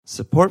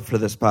Support for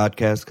this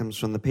podcast comes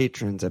from the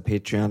patrons at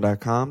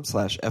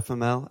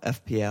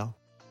patreon.com/FMLFPL.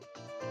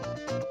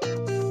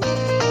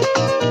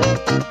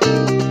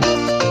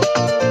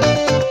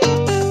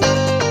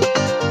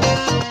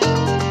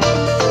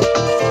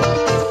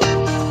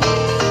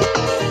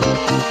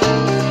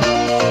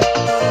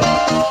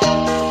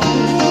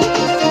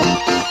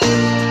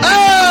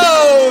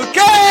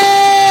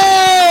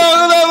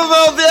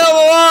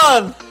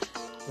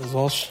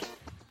 Walsh.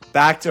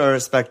 Back to our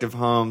respective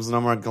homes.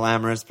 No more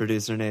glamorous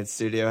producer Nate's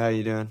studio. How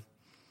you doing?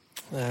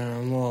 I don't know,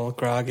 I'm a little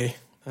groggy.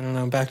 I don't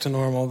know, back to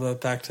normal,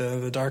 but back to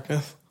the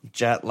darkness.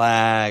 Jet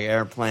lag,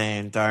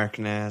 airplane,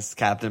 darkness,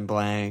 Captain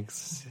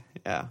Blanks.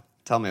 Yeah,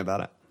 tell me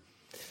about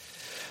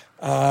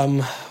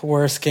it.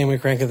 Worst game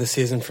week rank of the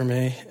season for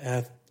me.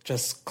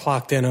 Just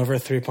clocked in over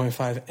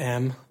 3.5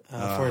 M,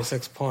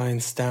 46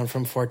 points, down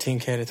from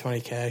 14K to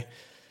 20K.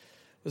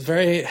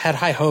 Had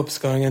high hopes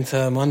going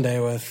into Monday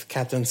with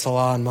Captain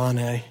Salah and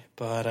Mane,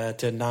 but it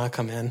did not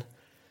come in.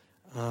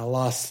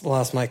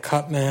 Lost my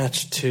cup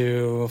match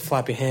to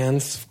Flappy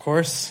Hands, of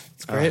course.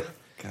 It's great. Oh,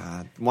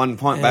 God. 1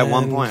 point by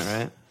 1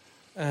 point,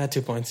 right?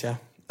 2 points, yeah.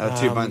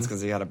 2 points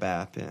because he got a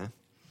BAP, yeah.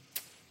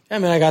 I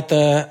mean, I got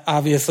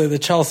obviously the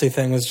Chelsea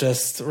thing was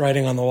just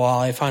writing on the wall.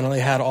 I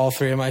finally had all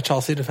three of my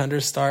Chelsea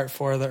defenders start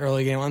for the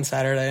early game on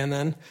Saturday, and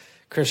then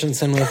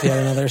Christensen with yet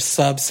another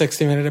sub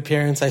 60-minute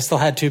appearance. I still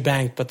had 2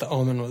 banked, but the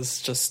omen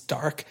was just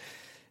dark.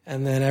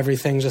 And then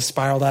everything just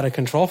spiraled out of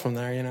control from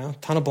there,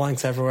 Ton of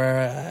blanks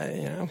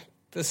everywhere,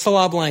 The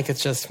Salah blank,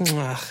 it's just,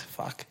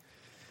 fuck.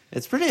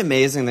 It's pretty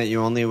amazing that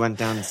you only went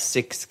down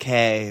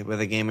 6K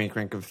with a game week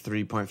rank of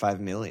 3.5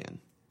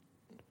 million.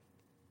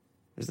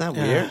 Isn't that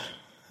weird?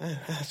 I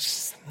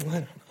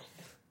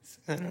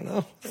don't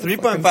know.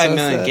 3.5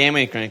 million game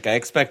week rank. I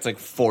expect like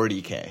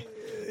 40K.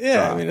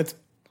 Yeah, so, I mean, it's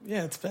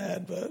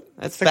bad, but...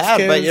 It's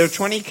bad, but you're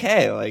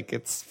 20K. Like,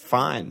 it's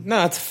fine.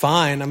 No, it's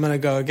fine. I'm going to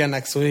go again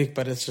next week,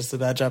 but it's just a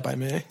bad job by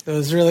me. It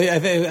was really...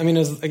 it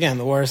was, again,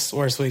 the worst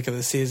week of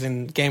the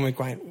season, game week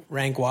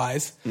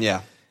rank-wise.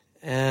 Yeah.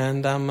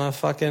 And I'm a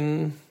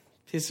fucking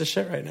piece of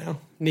shit right now.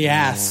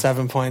 Nias,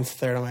 7 points,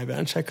 third on my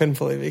bench. I couldn't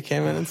believe he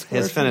came in and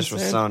scored. His finish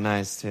was so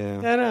nice, too.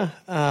 Yeah,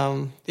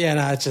 no.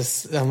 It's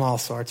just... I'm all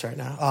sorts right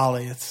now.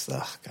 Ollie, it's...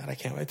 Oh, God, I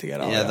can't wait to get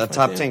Ollie. Yeah, the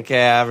top 10K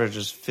average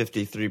is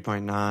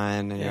 53.9,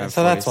 and you have 46.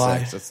 That's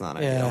why. It's not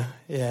ideal.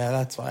 Yeah,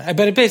 that's why.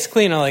 But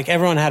basically,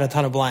 everyone had a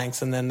ton of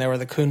blanks, and then there were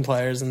the Kuhn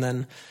players, and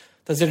then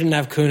those who didn't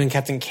have Kuhn and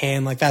Captain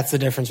Kane, that's the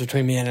difference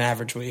between me and an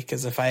average week,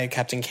 because if I had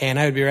Captain Kane,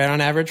 I would be right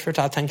on average for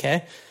top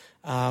 10K.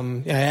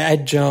 I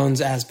had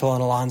Jones, Aspil,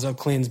 and Alonso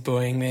cleans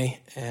booing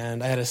me,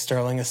 and I had a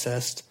Sterling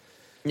assist.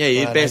 Yeah,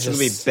 you'd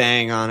basically be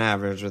bang on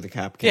average with the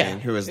cap Kane,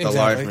 who is the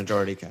large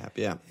majority cap,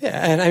 yeah. Yeah,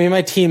 and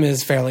my team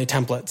is fairly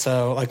template,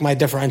 so my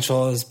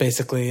differential is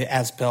basically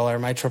Aspil or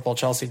my triple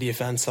Chelsea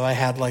defense, so I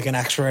had an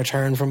extra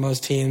return from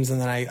most teams, and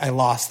then I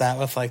lost that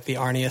with the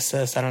Arnie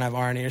assist. I don't have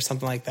Arnie or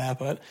something like that,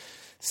 but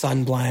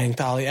Son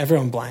blanked, Ollie,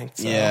 everyone blanked.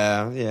 So.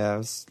 Yeah, it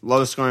was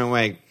low scoring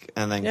Wake,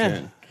 and then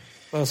Kuhn.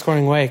 Low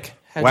scoring Wake.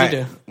 How'd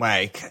you do?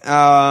 Wake.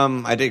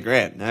 I did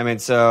great.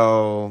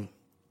 So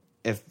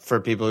if for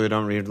people who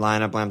don't read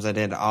lineup lambs, I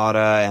did Otta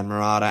and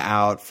Murata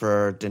out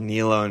for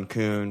Danilo and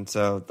Kuhn.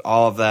 So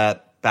all of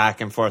that back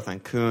and forth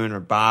on Kuhn or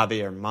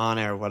Bobby or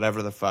Mane or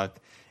whatever the fuck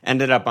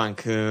ended up on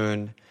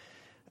Kuhn.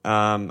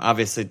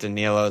 Obviously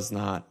Danilo's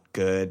not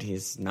good.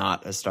 He's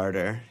not a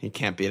starter. He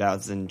can't beat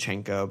out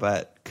Zinchenko,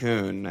 but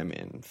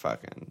Kuhn,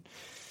 fucking...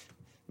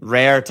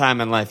 Rare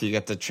time in life you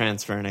get to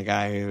transfer in a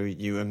guy who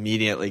you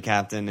immediately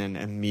captain and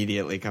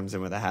immediately comes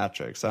in with a hat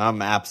trick. So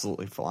I'm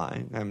absolutely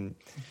flying. I'm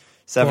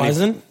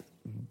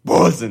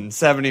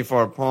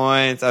 74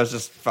 points. I was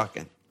just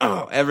fucking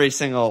every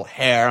single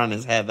hair on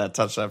his head that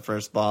touched that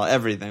first ball.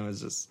 Everything was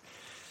just...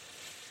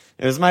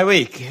 It was my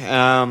week.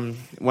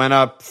 Went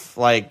up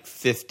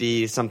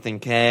 50 something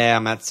K.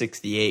 I'm at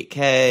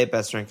 68K.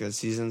 Best rank of the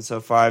season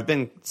so far. I've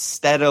been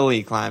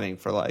steadily climbing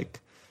for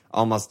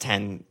almost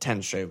 10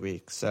 straight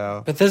weeks.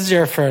 So, but this is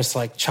your first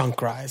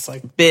chunk rise,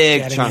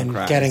 big chunk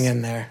rise, getting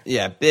in there.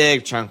 Yeah,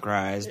 big chunk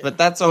rise. But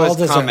that's always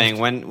coming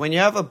when you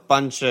have a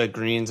bunch of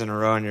greens in a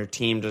row and your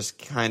team just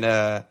kind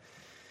of,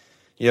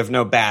 you have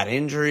no bad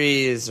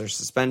injuries or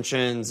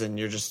suspensions, and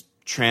you're just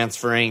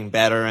transferring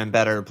better and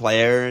better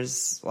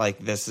players.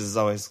 This is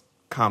always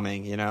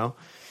coming. I'm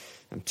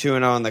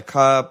 2-0 in the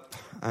cup.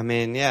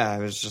 It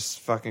was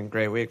just fucking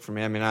great week for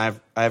me. I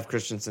have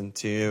Christensen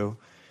too.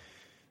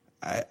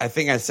 I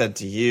think I said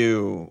to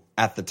you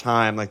at the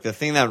time, the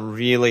thing that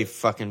really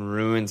fucking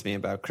ruins me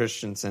about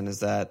Christensen is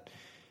that,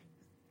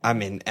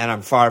 and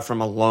I'm far from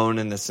alone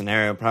in this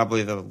scenario.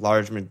 Probably the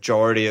large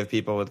majority of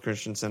people with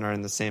Christensen are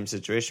in the same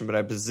situation, but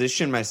I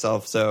position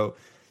myself so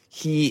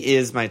he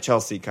is my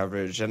Chelsea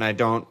coverage, and I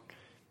don't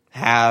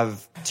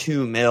have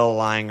 2 mil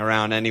lying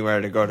around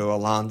anywhere to go to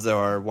Alonso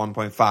or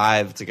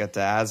 1.5 to get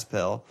to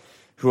Aspil,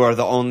 who are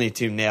the only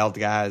 2 nailed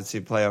guys who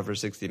play over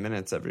 60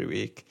 minutes every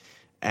week.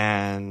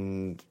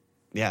 And...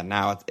 yeah,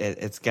 now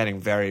it's getting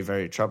very,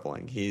 very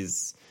troubling.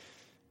 He's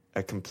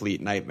a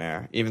complete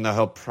nightmare. Even though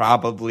he'll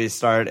probably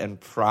start and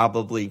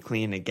probably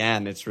clean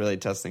again, it's really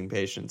testing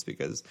patience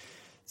because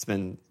it's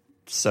been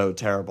so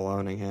terrible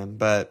owning him.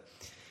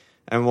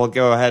 And we'll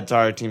go ahead to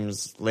our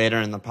teams later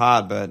in the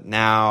pod, but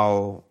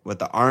now with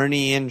the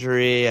Arnie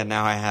injury, and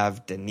now I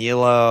have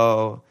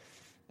Danilo,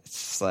 it's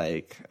just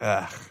like,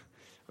 ugh.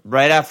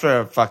 Right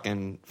after a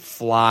fucking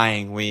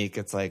flying week,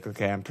 it's like,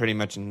 okay, I'm pretty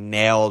much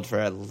nailed for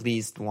at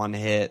least one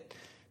hit.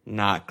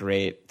 Not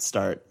great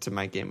start to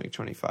my game week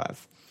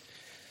 25.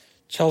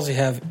 Chelsea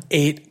have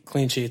 8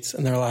 clean sheets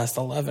in their last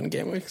 11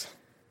 game weeks.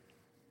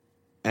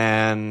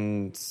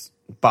 And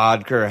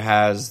Bodker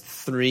has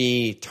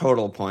 3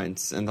 total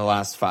points in the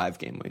last 5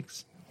 game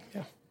weeks.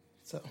 Yeah.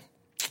 So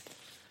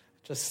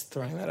just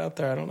throwing that out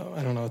there. I don't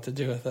know what to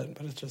do with it,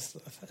 but it's just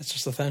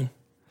a thing.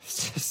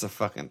 It's just a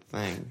fucking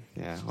thing.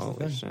 Yeah,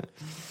 holy shit.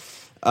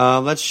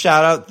 Let's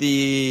shout out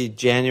the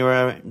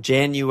January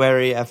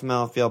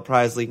FML Field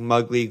Prize League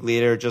Mug League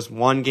leader. Just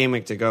 1 game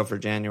week to go for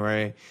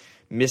January.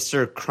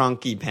 Mr.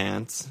 Crunky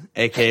Pants,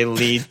 a.k.a.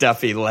 Lee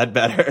Duffy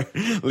Ledbetter,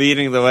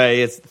 leading the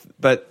way.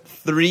 But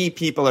 3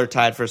 people are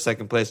tied for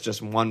second place,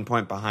 just 1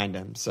 point behind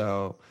him.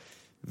 So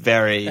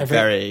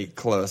very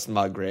close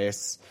mug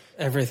race.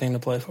 Everything to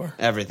play for.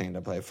 Everything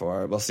to play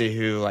for. We'll see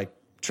who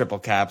triple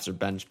caps or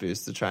bench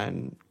boosts to try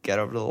and get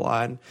over the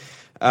line.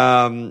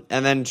 And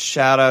then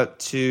shout out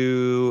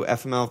to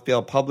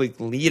FMLFPL public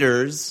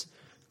leaders.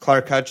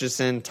 Clark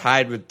Hutchison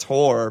tied with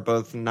Tor,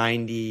 both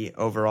 90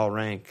 overall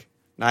rank.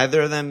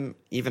 Neither of them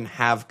even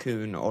have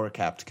Kuhn or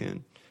capped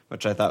Kuhn,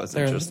 which I thought was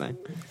interesting.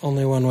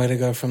 Only one way to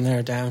go from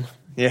there down.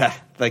 Yeah,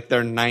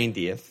 they're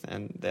 90th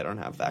and they don't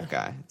have that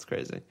guy. It's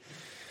crazy.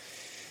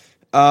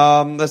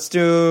 Let's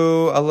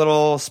do a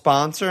little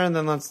sponsor and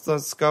then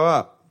let's go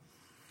up.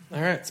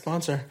 All right,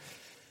 sponsor.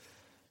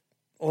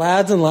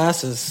 Lads and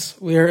lasses,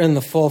 we are in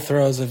the full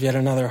throes of yet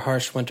another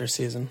harsh winter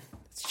season.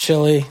 It's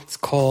chilly, it's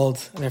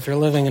cold, and if you're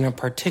living in a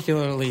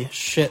particularly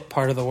shit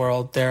part of the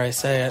world, dare I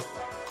say it,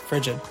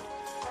 frigid.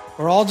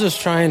 We're all just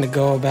trying to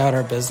go about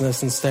our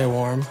business and stay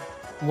warm.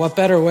 What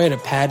better way to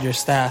pad your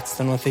stats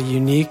than with a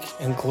unique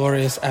and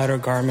glorious outer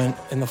garment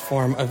in the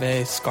form of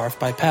a Scarf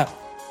by Pep?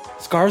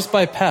 Scarves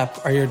by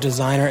Pep are your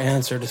designer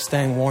answer to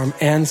staying warm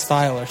and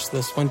stylish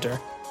this winter,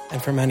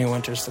 and for many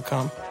winters to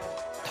come.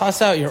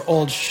 Toss out your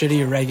old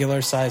shitty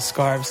regular-sized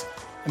scarves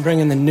and bring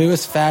in the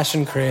newest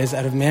fashion craze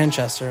out of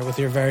Manchester with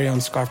your very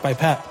own Scarf by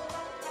Pep.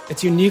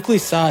 It's uniquely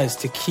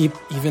sized to keep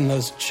even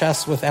those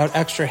chests without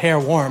extra hair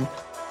warm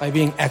by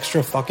being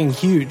extra fucking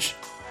huge.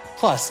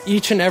 Plus,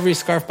 each and every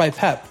Scarf by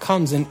Pep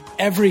comes in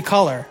every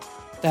color.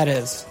 That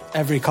is,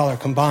 every color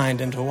combined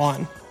into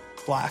one.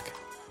 Black.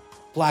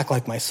 Black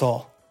like my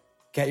soul.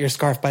 Get your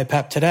Scarf by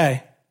Pep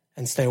today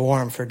and stay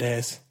warm for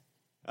days.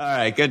 All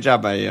right, good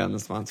job by you on the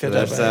sponsor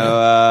there.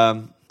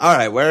 So, all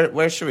right,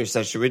 where should we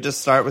start? Should we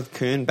just start with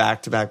Kuhn,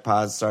 back-to-back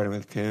pods starting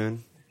with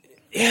Kuhn?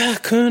 Yeah,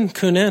 Kuhn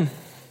in.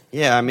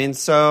 Yeah, I mean,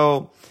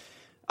 so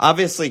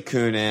obviously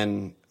Kuhn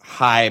in,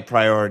 high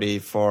priority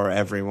for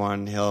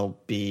everyone. He'll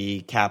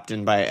be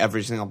captained by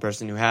every single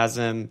person who has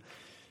him.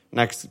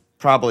 Next,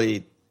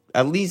 probably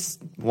at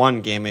least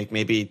 1 game week,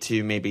 maybe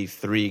 2, maybe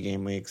 3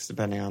 game weeks,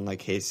 depending on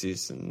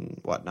Jesus and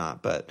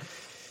whatnot. But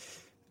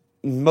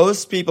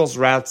most people's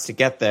routes to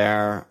get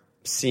there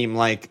seem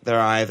like they're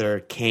either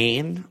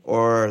Kane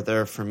or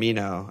they're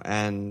Firmino.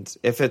 And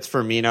if it's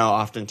Firmino,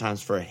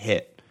 oftentimes for a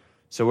hit.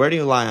 So where do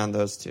you lie on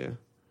those two?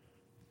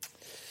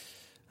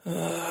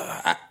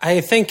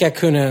 I think get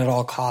Kuhn in at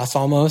all costs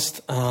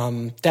almost.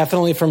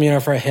 Definitely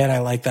Firmino for a hit. I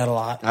like that a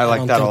lot. I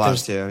like that a lot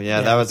too.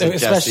 Yeah, that was a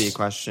Jesse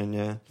question,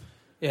 yeah.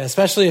 Yeah,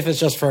 especially if it's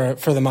just for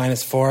the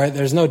 -4.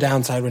 There's no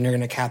downside when you're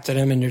going to captain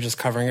him and you're just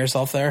covering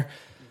yourself there.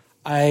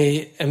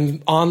 I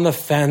am on the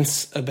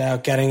fence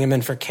about getting him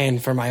in for Kane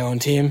for my own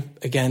team.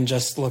 Again,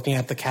 just looking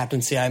at the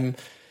captaincy,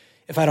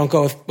 if I don't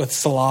go with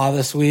Salah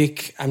this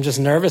week, I'm just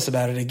nervous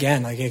about it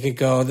again. It could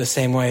go the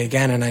same way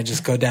again, and I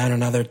just go down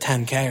another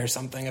 10K or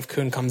something if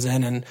Kuhn comes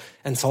in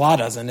and Salah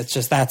doesn't. It's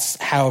just that's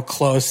how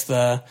close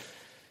the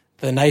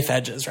knife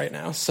edge is right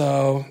now.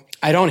 So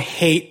I don't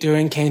hate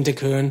doing Kane to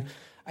Kuhn.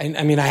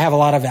 I mean, I have a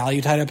lot of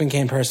value tied up in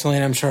Kane personally,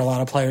 and I'm sure a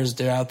lot of players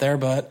do out there,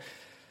 but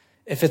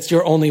if it's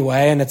your only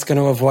way and it's going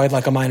to avoid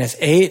a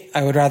 -8,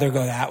 I would rather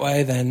go that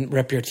way than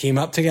rip your team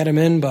up to get him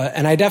in.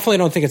 And I definitely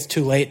don't think it's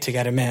too late to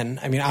get him in.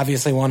 I mean,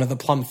 obviously one of the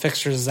plum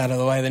fixtures is out of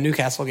the way, the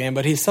Newcastle game,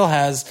 but he still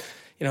has,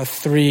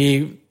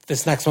 3,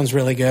 this next one's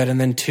really good,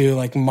 and then 2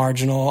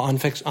 marginal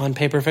on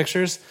paper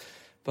fixtures.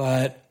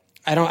 But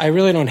I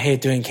really don't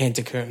hate doing Kane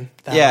to Kuhn.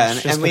 Yeah,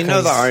 and we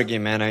know the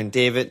argument. I mean,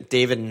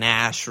 David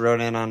Nash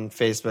wrote in on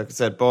Facebook and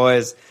said,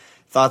 boys,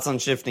 thoughts on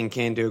shifting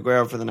Kane to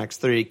Aguero for the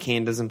next 3.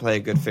 Kane doesn't play a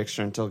good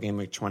fixture until game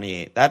week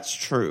 28. That's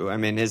true. I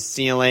mean, his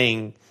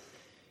ceiling,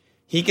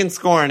 he can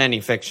score in any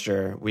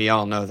fixture. We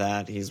all know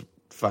that. He's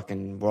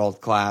fucking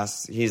world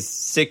class. He's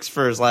 6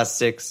 for his last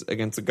 6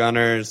 against the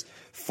Gunners,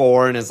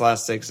 4 in his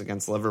last 6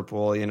 against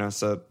Liverpool,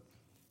 so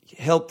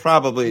he'll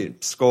probably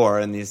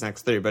score in these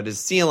next 3. But his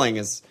ceiling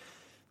is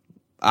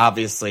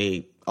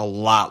obviously a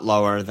lot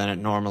lower than it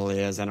normally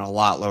is, and a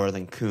lot lower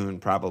than Kuhn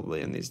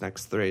probably in these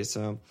next three.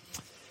 So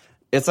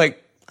it's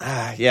like,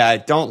 yeah, I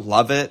don't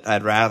love it.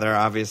 I'd rather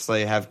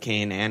obviously have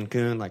Kane and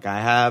Kuhn like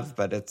I have,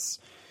 but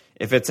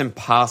if it's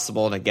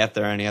impossible to get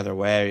there any other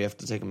way, or you have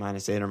to take a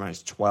 -8 or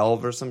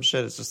 -12 or some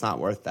shit, it's just not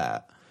worth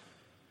that.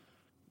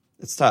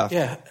 It's tough.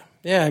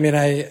 Yeah. I mean,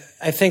 I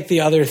think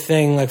the other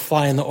thing, like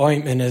fly in the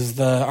ointment, is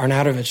the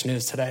Arnautovic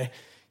news today.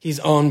 He's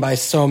owned by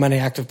so many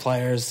active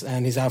players,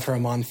 and he's out for a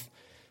month.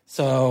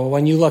 So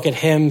when you look at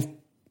him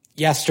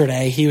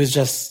yesterday, he was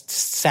just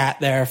sat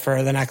there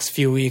for the next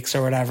few weeks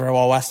or whatever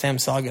while West Ham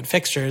saw good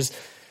fixtures.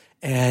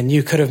 And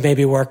you could have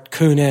maybe worked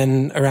Kuhn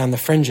in around the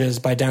fringes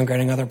by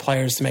downgrading other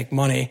players to make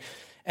money.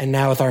 And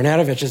now with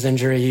Arnautovic's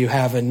injury, you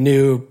have a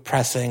new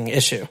pressing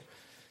issue.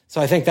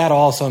 So I think that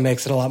also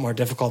makes it a lot more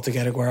difficult to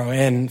get Aguero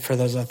in for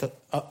those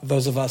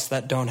of us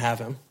that don't have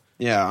him.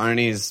 Yeah,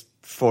 Arnie's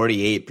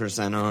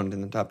 48% owned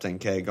in the top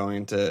 10K going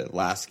into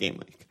last game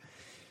week.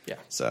 Yeah.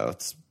 So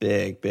it's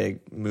big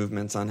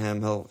movements on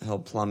him. He'll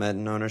plummet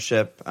in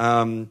ownership.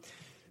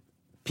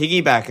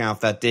 Piggybacking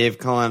off that, Dave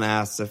Cullen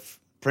asked if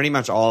pretty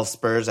much all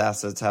Spurs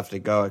assets have to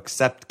go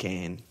except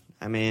Kane.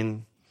 I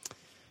mean,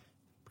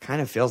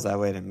 kind of feels that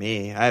way to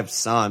me. I have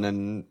Son,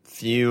 and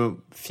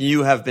few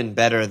have been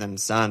better than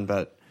Son,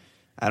 but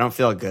I don't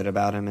feel good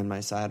about him in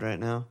my side right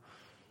now.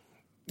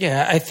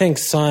 Yeah, I think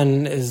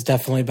Son is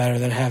definitely better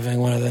than having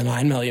one of the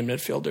 9 million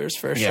midfielders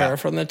for sure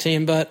from the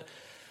team, but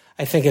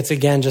I think it's,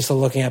 again, just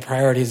looking at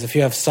priorities. If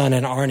you have Son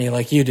and Arnie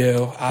like you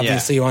do,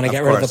 obviously you want to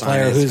get rid of the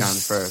player who's gone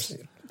first.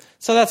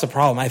 So that's a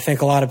problem. I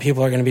think a lot of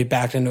people are going to be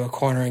backed into a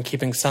corner and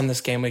keeping Son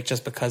this game week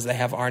just because they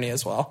have Arnie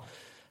as well.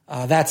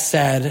 That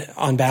said,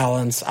 on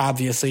balance,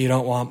 obviously you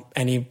don't want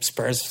any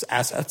Spurs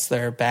assets.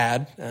 They're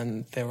bad,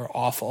 and they were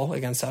awful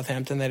against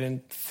Southampton. They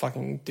didn't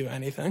fucking do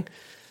anything.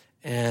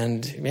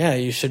 And, yeah,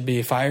 you should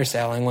be fire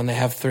sailing when they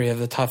have 3 of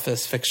the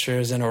toughest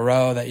fixtures in a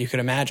row that you could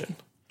imagine.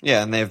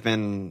 Yeah, and they've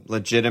been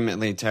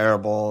legitimately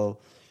terrible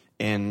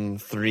in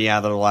 3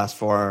 out of the last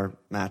 4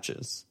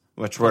 matches,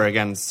 which were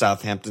against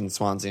Southampton,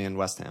 Swansea, and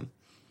West Ham.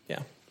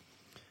 Yeah.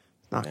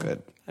 Not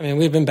good. I mean,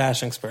 we've been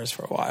bashing Spurs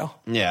for a while.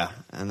 Yeah,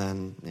 and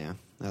then,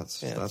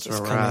 that's where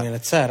we're coming at. in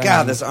its set.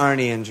 God, this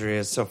Arnie injury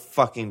is so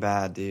fucking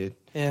bad, dude.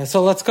 Yeah,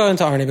 so let's go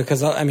into Arnie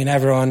because, I mean,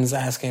 everyone's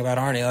asking about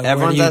Arnie. Like,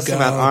 everyone's asking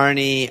about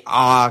Arnie,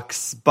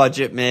 Ox,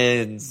 budget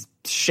mids,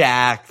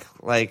 Shaq.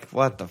 Like,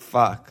 what the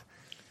fuck?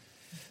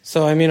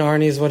 So, I mean,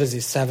 Arnie's, what is he,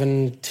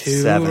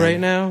 7-2 right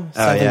now?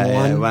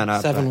 7-1. It went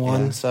up.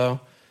 7-1, so...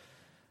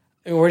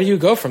 I mean, where do you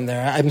go from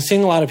there? I'm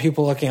seeing a lot of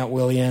people looking at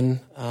Willian.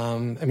 I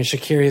mean,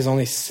 Shaqiri is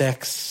only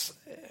 6.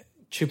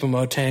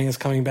 Choupo-Moting is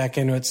coming back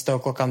into it.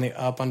 Stoke look on the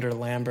up under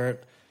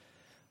Lambert.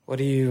 What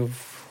do you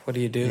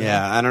do?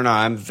 Yeah, I don't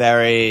know.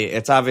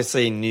 It's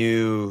obviously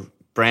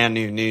brand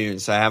new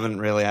news, so I haven't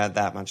really had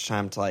that much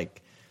time to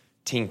like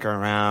tinker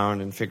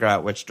around and figure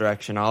out which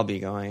direction I'll be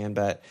going in.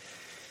 But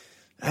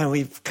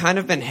we've kind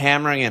of been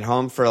hammering it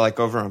home for like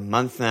over a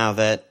month now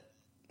that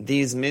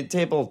these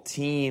mid-table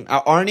teams,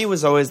 Arnie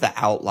was always the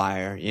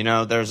outlier. You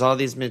know, there's all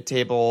these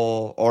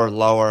mid-table or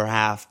lower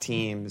half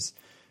teams.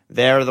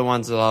 They're the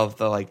ones that have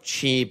the like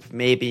cheap,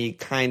 maybe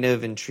kind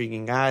of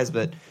intriguing guys,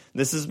 but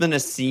this has been a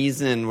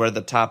season where the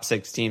top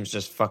 6 teams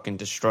just fucking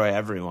destroy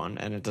everyone,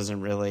 and it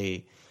doesn't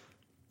really...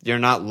 You're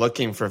not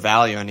looking for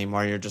value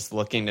anymore. You're just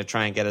looking to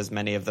try and get as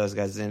many of those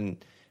guys in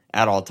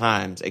at all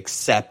times,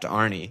 except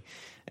Arnie.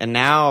 And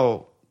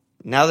now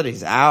that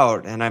he's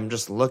out, and I'm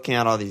just looking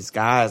at all these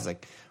guys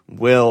like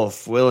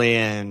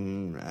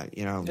Willian,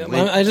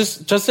 I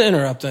just to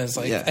interrupt this,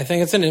 I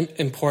think it's an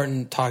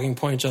important talking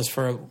point just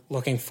for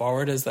looking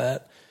forward is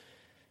that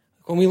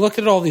when we look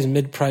at all these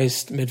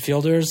mid-priced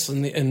midfielders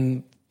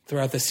and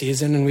throughout the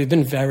season, and we've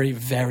been very,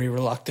 very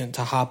reluctant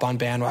to hop on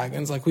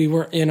bandwagons. Like we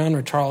were in on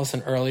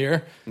Richarlison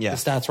earlier. Yeah. The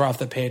stats were off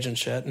the page and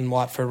shit, and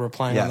Watford were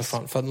playing on the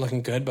front foot and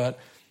looking good. But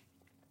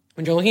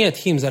when you're looking at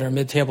teams that are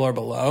mid-table or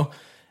below,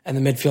 and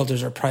the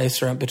midfielders are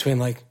priced around between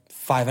like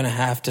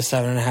 5.5 to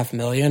 7.5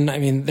 million. I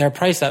mean, they're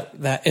priced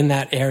that in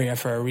that area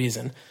for a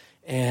reason.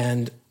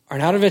 And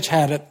Arnautovic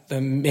had the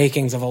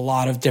makings of a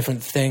lot of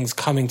different things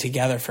coming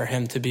together for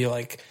him to be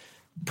like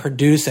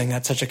producing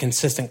at such a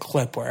consistent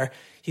clip where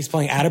he's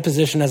playing out of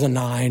position as a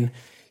 9.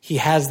 He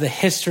has the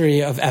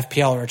history of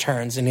FPL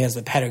returns and he has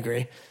the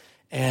pedigree,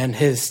 and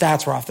his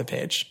stats were off the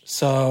page.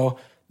 So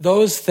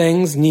those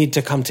things need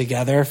to come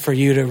together for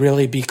you to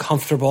really be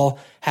comfortable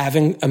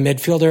having a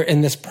midfielder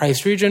in this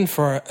price region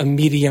for a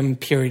medium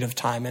period of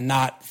time and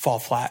not fall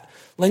flat.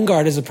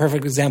 Lingard is a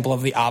perfect example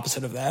of the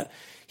opposite of that.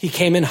 He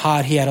came in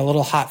hot, he had a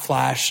little hot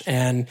flash,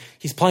 and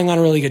he's playing on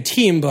a really good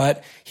team,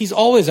 but he's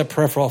always a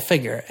peripheral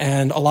figure,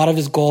 and a lot of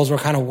his goals were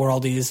kind of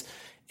worldies,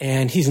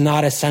 and he's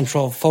not a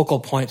central focal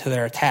point to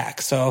their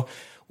attack. So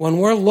when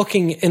we're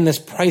looking in this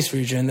price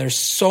region, there's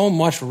so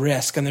much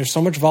risk and there's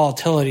so much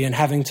volatility in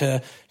having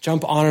to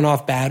jump on and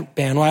off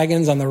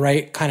bandwagons on the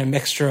right kind of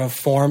mixture of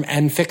form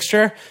and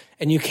fixture.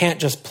 And you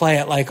can't just play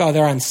it like, oh,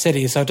 they're on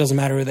City, so it doesn't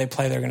matter who they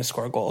play, they're going to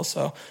score goals.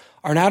 So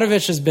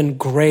Arnautovic has been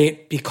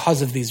great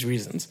because of these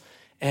reasons.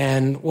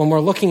 And when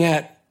we're looking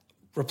at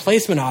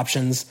replacement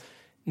options,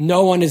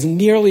 no one is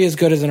nearly as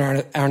good as an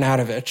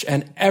Arnautovic,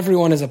 and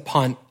everyone is a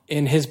punt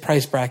in his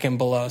price bracket and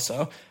below.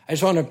 So I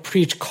just want to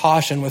preach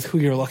caution with who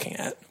you're looking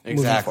at.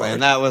 Exactly,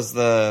 and that was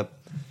the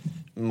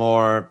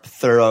more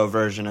thorough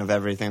version of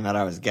everything that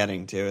I was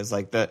getting to. Is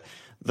like the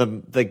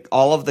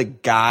all of the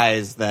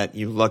guys that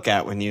you look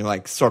at when you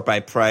like sort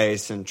by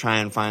price and try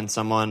and find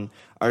someone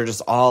are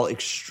just all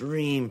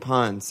extreme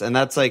punts, and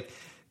that's like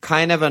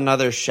kind of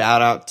another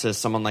shout out to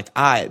someone like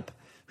Ibe,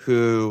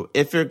 who,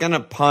 if you're going to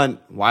punt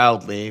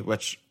wildly,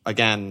 which,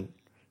 again,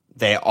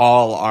 they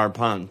all are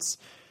punts,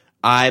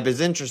 Ibe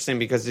is interesting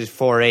because he's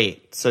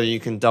 4'8", so you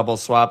can double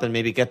swap and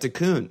maybe get to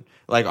Kuhn.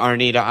 Like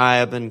Arnie to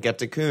Ibe and get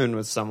to Kuhn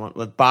with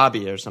with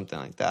Bobby or something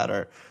like that.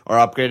 Or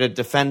upgrade a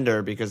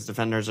defender, because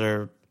defenders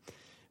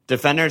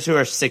who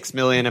are 6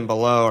 million and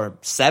below or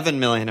 7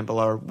 million and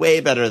below are way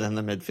better than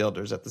the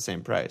midfielders at the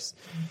same price.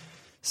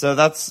 So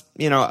that's,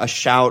 a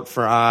shout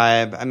for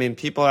Ibe. I mean,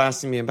 people are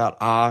asking me about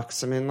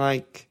Ox. I mean,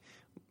 like,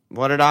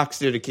 what did Ox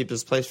do to keep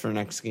his place for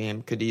next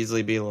game? Could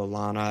easily be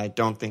Lallana. I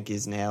don't think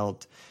he's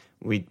nailed.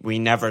 We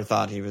never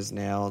thought he was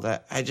nailed.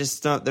 I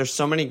just don't. There's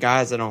so many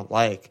guys I don't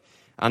like.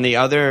 On the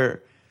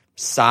other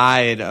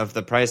side of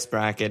the price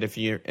bracket, if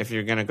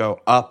you're gonna go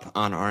up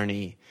on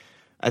Arnie,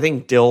 I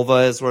think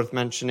Dilva is worth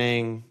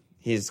mentioning.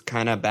 He's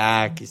kind of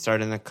back. He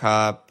started in the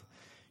Cup.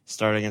 He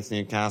started against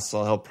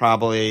Newcastle. He'll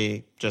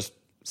probably just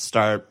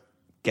start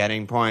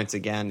getting points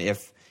again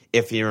if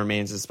he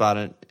remains his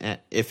spot,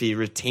 if he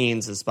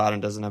retains his spot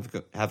and doesn't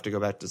have to go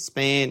back to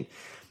Spain.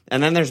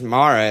 And then there's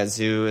Mahrez,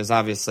 who is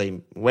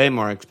obviously way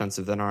more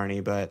expensive than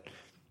Arnie, but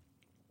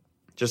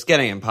just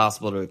getting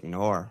impossible to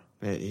ignore.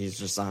 He's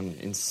just on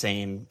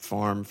insane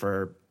form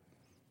for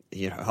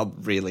a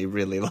really,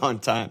 really long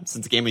time.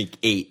 Since game week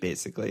 8,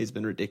 basically. He's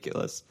been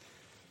ridiculous.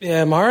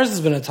 Yeah, Mahrez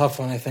has been a tough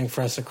one, I think,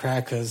 for us to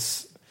crack,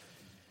 because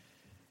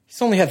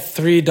he's only had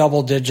 3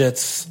 double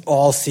digits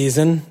all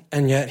season,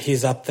 and yet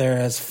he's up there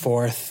as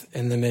 4th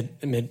in the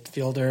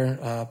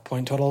midfielder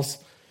point totals.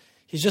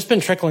 He's just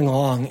been trickling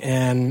along,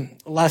 and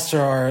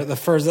Leicester are the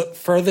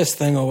furthest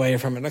thing away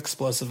from an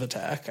explosive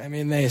attack. I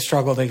mean, they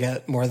struggle to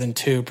get more than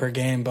 2 per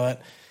game,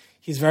 but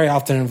he's very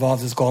often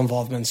involved. His goal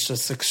involvement's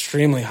just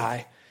extremely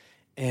high.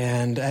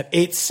 And at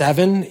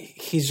 8.7,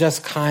 he's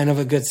just kind of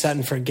a good set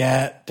and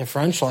forget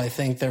differential. I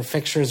think their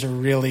fixtures are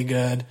really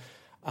good.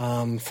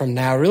 From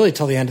now really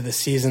till the end of the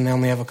season. They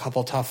only have a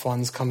couple tough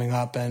ones coming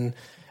up, and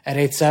at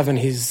 8.7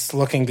 he's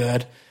looking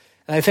good.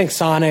 And I think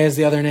Sane is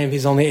the other name.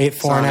 He's only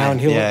 8.4 now,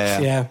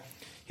 and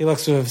he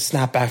looks to have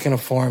snapped back into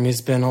form. He's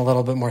been a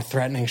little bit more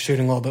threatening,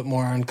 shooting a little bit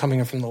more, and coming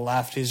in from the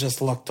left, he's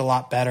just looked a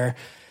lot better.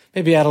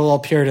 Maybe he had a little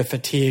period of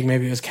fatigue.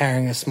 Maybe he was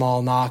carrying a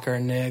small knock or a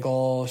niggle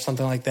or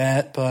something like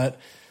that, but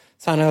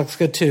Sane looks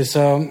good too.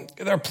 So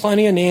there are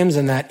plenty of names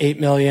in that 8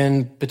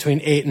 million,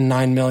 between 8 and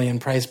 9 million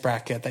price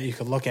bracket that you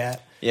could look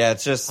at. Yeah,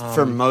 it's just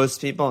for most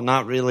people,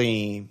 not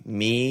really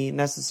me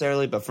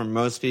necessarily, but for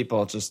most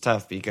people, it's just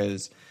tough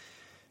because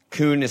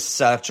Kuhn is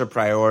such a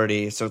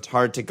priority, so it's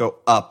hard to go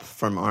up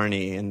from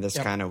Arnie in this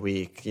kind of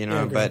week,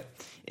 But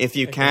if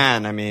you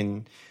can, I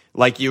mean,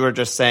 like you were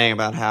just saying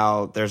about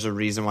how there's a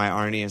reason why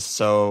Arnie is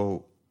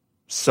so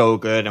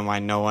good and why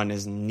no one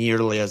is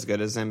nearly as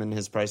good as him in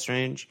his price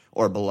range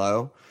or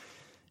below,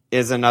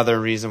 is another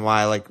reason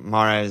why, like,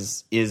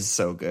 Mahrez is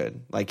so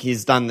good. Like,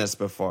 he's done this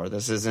before.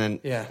 This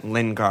isn't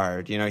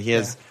Lingard.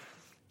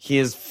 He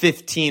has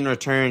 15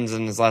 returns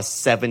in his last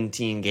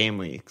 17 game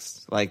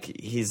weeks. Like,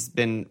 he's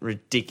been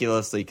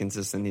ridiculously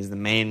consistent. He's the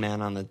main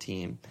man on the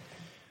team.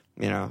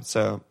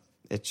 So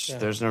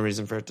there's no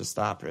reason for it to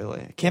stop,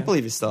 really. I can't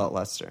believe he's still at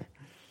Leicester.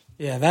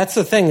 Yeah, that's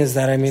the thing, is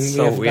that, I mean,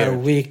 we have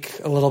about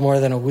a little more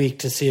than a week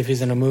to see if he's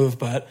going to move,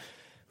 but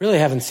really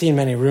haven't seen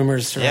many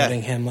rumors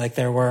surrounding him like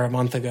there were a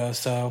month ago.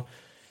 So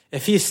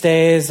if he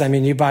stays, I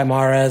mean, you buy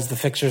Mahrez, the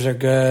fixtures are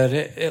good.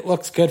 It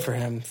looks good for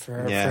him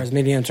for his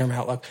medium-term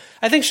outlook.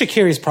 I think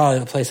Shaqiri's probably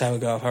the place I would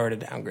go if I were to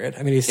downgrade.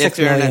 I mean, he's 6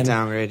 million. If you're in a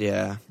downgrade,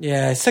 yeah.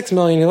 Yeah, 6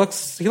 million. He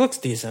looks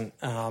decent.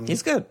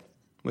 He's good.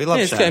 We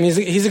love Shaq. I mean,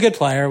 he's a good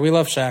player. We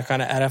love Shaq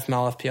at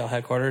FML FPL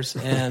headquarters.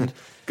 And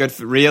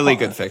really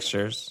good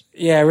fixtures.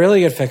 Yeah,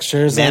 really good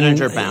fixtures.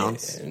 Manager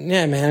bounce.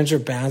 Yeah, manager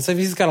bounce.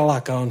 He's got a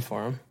lot going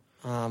for him.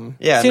 I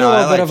like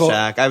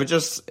Shaq. I would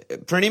just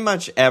pretty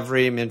much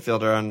every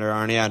midfielder under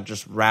Arnie, I'd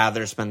just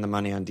rather spend the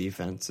money on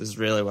defense is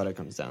really what it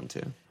comes down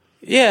to.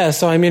 Yeah,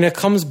 so I mean, it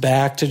comes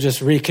back to just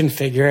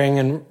reconfiguring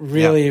and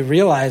really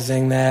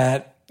realizing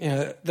that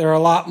there are a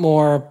lot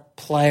more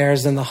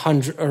players in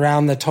the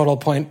around the total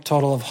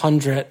of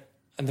 100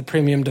 and the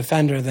premium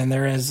defender than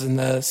there is in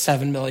the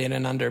 7 million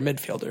and under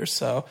midfielders.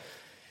 So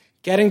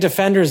getting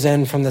defenders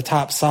in from the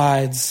top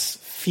sides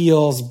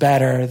feels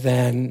better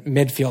than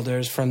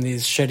midfielders from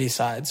these shitty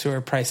sides who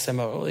are priced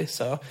similarly.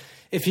 So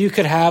if you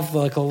could have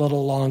like a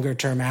little longer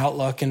term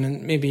outlook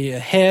and maybe a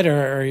hit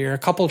or you're a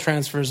couple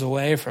transfers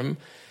away from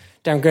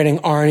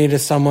downgrading Arnie to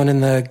someone in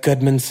the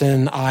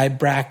Goodmanson Ibe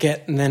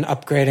bracket and then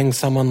upgrading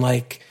someone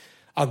like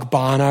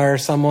Ogbonna or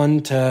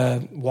someone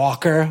to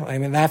Walker, I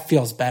mean, that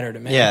feels better to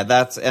me. Yeah,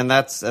 that's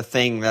a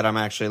thing that I'm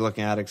actually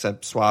looking at,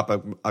 except swap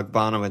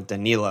Ogbonna with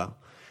Danilo.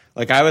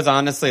 Like, I was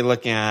honestly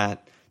looking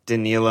at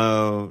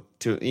Danilo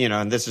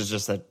and this is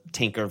just a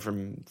tinker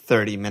from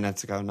 30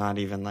 minutes ago, not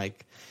even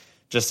like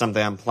just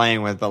something I'm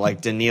playing with, but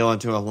like Danilo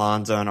to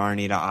Alonso and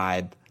Arnie to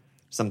Ibe,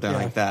 something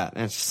like that.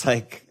 And it's just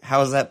like,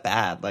 how is that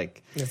bad?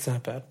 Like, it's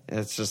not bad.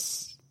 It's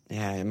just,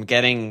 I'm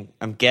getting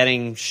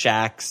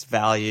Shaq's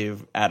value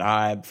at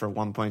Ibe for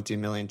 1.2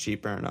 million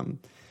cheaper, and I'm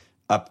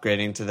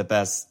upgrading to the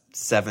best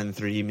 7-3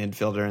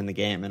 midfielder in the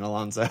game in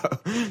Alonso.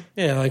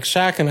 Yeah, like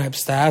Shaq and Ibe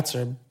stats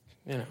are,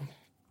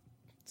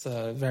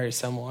 it's very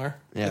similar.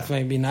 Yeah.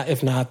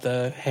 If not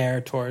the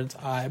hair towards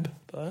Ibe,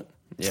 but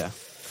yeah.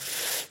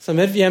 So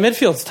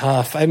midfield's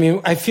tough. I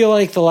mean, I feel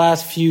like the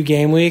last few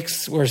game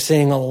weeks we're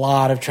seeing a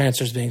lot of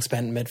transfers being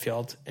spent in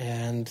midfield,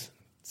 and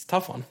it's a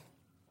tough one.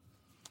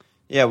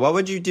 Yeah, what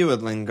would you do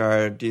with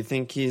Lingard? Do you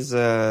think he's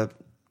a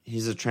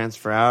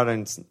transfer out?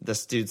 And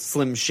this dude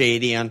Slim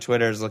Shady on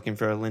Twitter is looking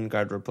for a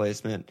Lingard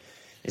replacement.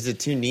 Is it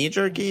too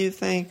knee-jerky, you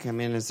think? I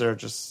mean, is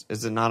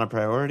it not a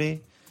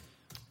priority?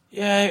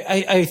 Yeah,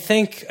 I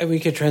think we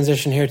could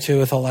transition here too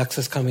with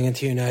Alexis coming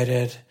into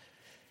United.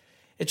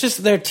 It's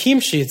just their team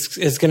sheets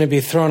is going to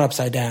be thrown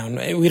upside down.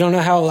 We don't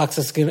know how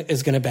Alexis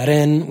is going to bet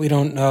in. We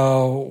don't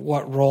know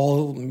what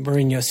role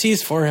Mourinho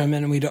sees for him,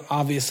 and we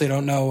obviously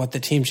don't know what the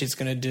team sheet's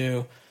going to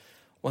do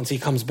once he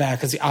comes back,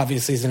 because he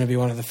obviously is going to be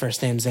one of the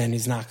first names in.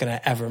 He's not going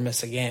to ever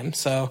miss a game.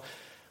 So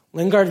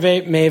Lingard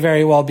may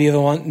very well be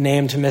the one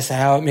name to miss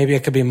out. Maybe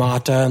it could be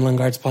Mata, and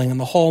Lingard's playing in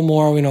the hole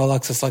more. We know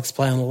Alexis likes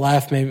playing on the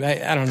left. Maybe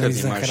I don't know.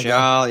 Could be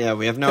Martial. Yeah,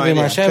 we have no idea.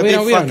 Martial. Could we be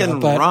don't fucking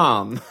know,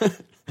 Rom.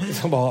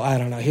 Well, I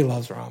don't know. He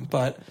loves Rom,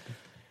 but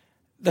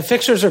the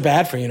fixtures are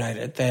bad for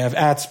United. They have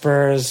at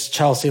Spurs,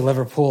 Chelsea,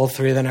 Liverpool,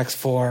 3 of the next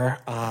 4.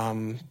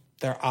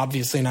 They're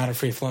obviously not a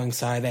free-flowing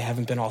side. They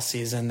haven't been all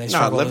season. They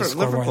struggle to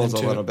score more than 2.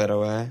 Liverpool's a little bit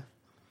away.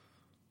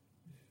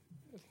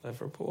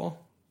 Liverpool,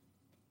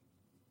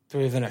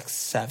 3 of the next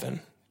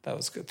 7. That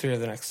was good. 3 of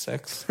the next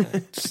 6.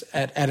 Just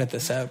edit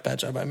this out. Bad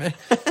job by me.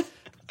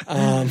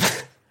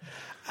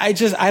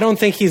 I don't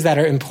think he's that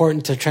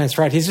important to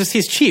transfer out.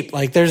 He's cheap.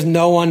 Like, there's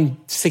no one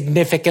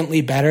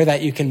significantly better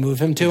that you can move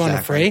him to on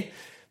a free.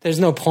 There's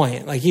no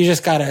point. Like, you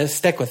just got to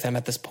stick with him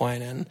at this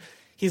point. And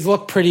he's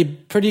looked pretty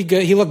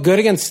good. He looked good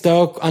against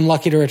Stoke.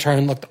 Unlucky to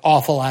return. Looked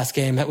awful last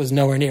game. That was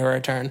nowhere near a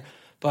return.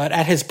 But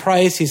at his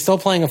price, he's still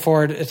playing a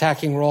forward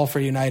attacking role for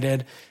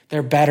United.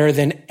 They're better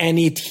than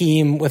any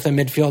team with a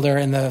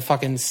midfielder in the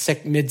fucking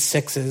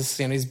mid-sixes.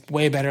 He's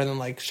way better than,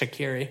 like,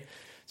 Shaqiri.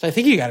 So I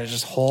think you got to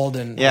just hold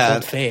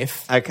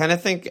faith. I kind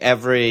of think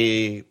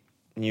every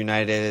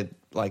United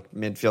like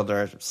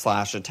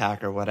midfielder /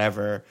 attacker,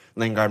 whatever,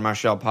 Lingard,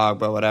 Martial,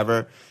 Pogba,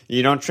 whatever,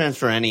 you don't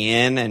transfer any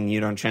in and you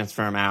don't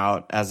transfer him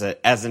out as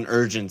an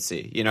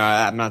urgency.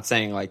 I'm not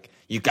saying like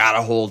you got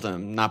to hold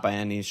him, not by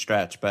any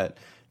stretch, but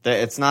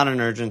it's not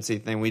an urgency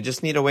thing. We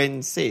just need to wait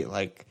and see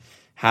like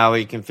how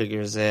he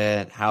configures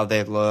it, how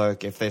they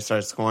look, if they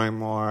start scoring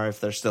more, if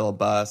they're still a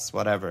bust,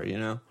 whatever,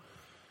 Yeah,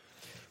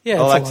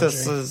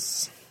 Alexis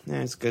is...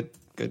 Yeah, he's a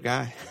good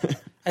guy.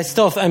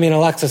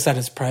 Alexis at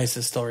his price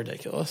is still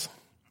ridiculous.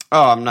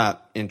 Oh, I'm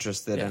not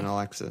interested in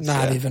Alexis.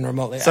 Not even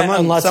remotely.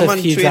 Someone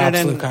tweeted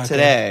in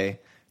today,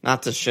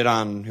 not to shit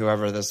on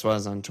whoever this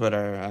was on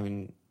Twitter. I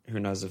mean, who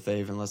knows if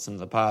they even listen to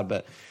the pod,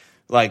 but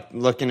like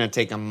looking to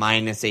take a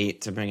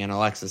 -8 to bring in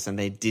Alexis, and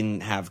they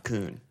didn't have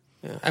Kuhn.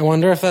 Yeah. I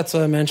wonder if that's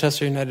a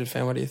Manchester United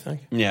fan. What do you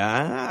think?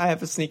 Yeah, I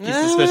have a sneaky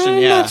suspicion.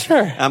 Yeah, not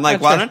sure. I'm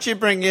like, why don't you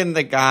bring in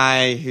the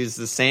guy who's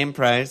the same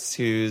price,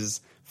 who's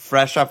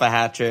fresh off a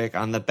hat trick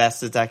on the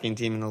best attacking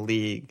team in the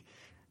league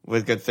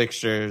with good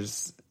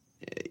fixtures?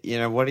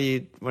 What are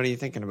you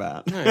thinking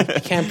about?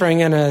 You can't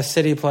bring in a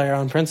City player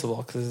on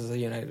principle because he's a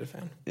United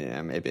fan.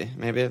 Yeah, maybe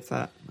it's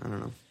that. I don't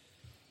know.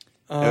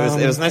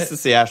 It was nice to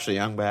see Ashley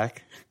Young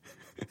back.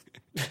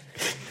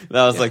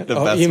 That was like the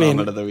best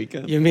moment of the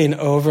weekend. You mean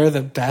over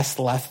the best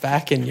left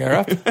back in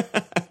Europe?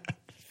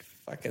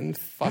 Fucking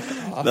fuck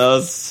off. That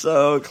was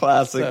so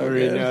classic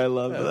Mourinho. I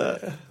love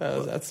that. That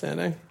was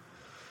outstanding.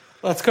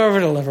 Let's go over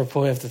to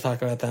Liverpool. We have to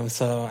talk about them.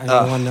 So I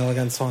know 1-0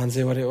 against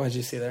Swansea. What did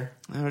you see there?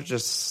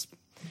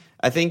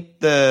 I think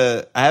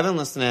I haven't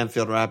listened to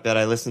Anfield Wrap yet.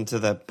 I listened to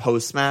the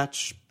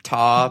post-match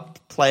top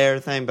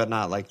player thing, but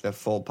not like the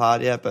full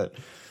pod yet. But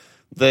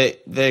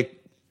the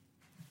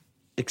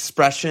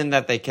expression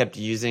that they kept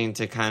using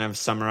to kind of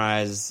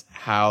summarize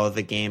how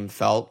the game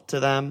felt to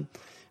them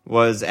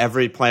was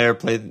every player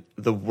played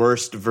the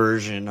worst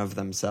version of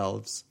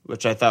themselves,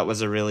 which I thought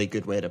was a really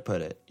good way to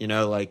put it.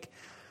 Like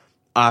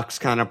Ox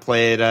kind of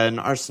played an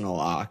Arsenal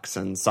Ox,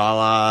 and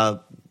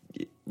Salah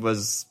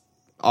was...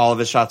 all of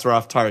his shots were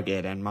off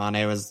target, and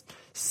Mane was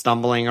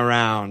stumbling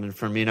around, and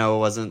Firmino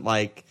wasn't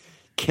like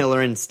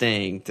killer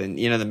instinct, and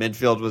the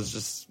midfield was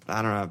just,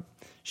 I don't know,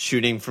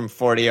 shooting from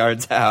 40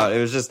 yards out. It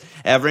was just,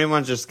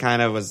 everyone just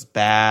kind of was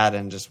bad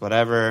and just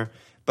whatever.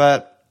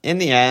 But in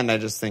the end, I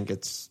just think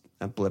it's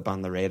a blip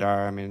on the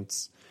radar. I mean,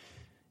 it's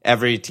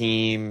every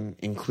team,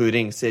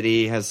 including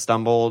City, has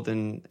stumbled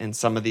in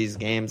some of these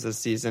games this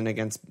season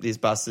against these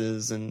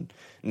buses and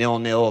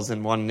 0-0s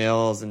and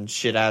 1-0s and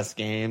shit-ass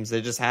games.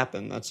 They just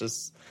happen. That's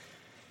just...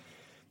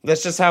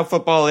 That's just how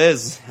football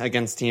is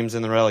against teams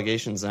in the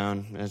relegation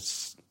zone.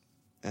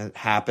 It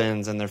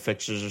happens, and their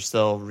fixtures are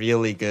still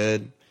really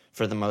good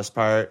for the most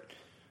part.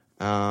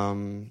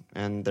 And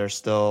they're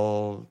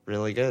still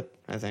really good,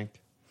 I think.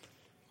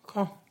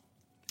 Okay.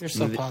 You're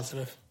so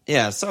positive.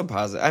 Yeah, so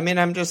positive. I mean,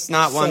 I'm just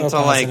not one to,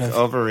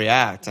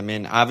 overreact. I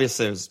mean,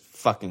 obviously it was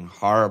fucking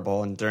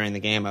horrible, and during the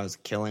game I was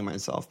killing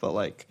myself,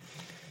 but,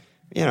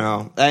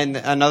 and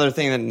another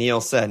thing that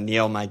Neil said,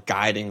 my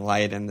guiding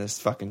light in this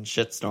fucking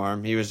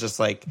shitstorm, he was just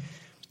like,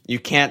 you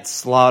can't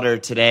slaughter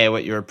today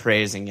what you were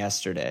praising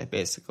yesterday,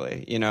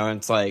 basically.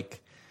 It's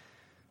like,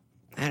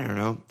 I don't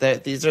know.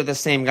 These are the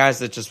same guys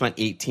that just went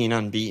 18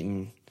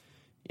 unbeaten.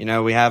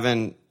 We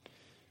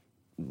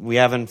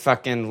haven't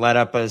fucking let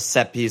up a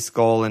set piece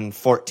goal in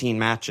 14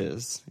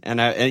 matches.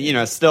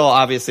 And still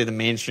obviously the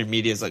mainstream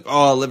media is like,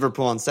 oh,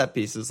 Liverpool on set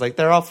pieces. Like,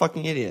 they're all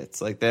fucking idiots.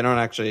 Like, they don't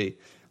actually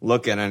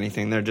look at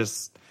anything. They're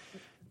just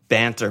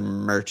banter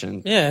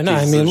merchant. Yeah, no,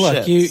 I mean,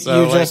 look, you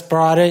just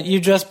brought in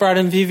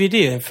VVD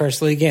in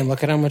first league game.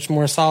 Look at how much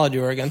more solid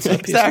you were against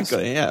set pieces.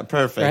 Exactly, yeah,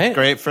 perfect. Right?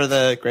 Great for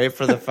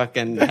the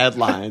fucking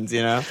headlines,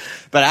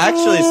 But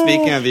actually,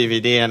 speaking of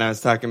VVD, and I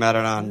was talking about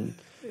it on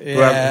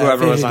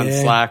whoever was on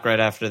Slack right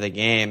after the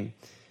game.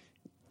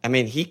 I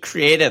mean, he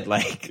created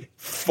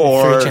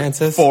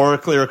four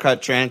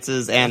clear-cut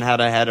chances and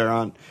had a header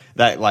on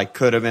that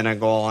could have been a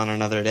goal on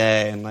another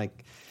day. And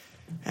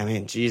I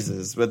mean,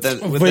 Jesus, with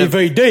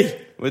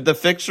the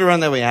fixture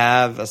run that we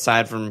have,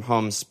 aside from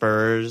home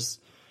Spurs,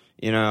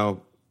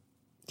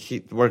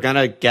 we're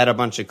gonna get a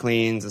bunch of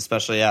cleans,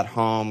 especially at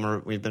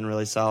home. We've been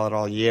really solid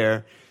all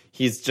year.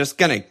 He's just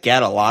going to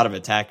get a lot of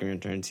attacking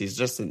returns. He's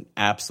just an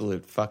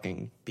absolute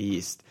fucking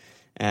beast.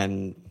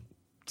 And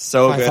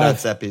so good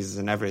at set pieces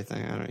and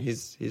everything. I don't know.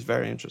 He's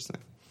very interesting.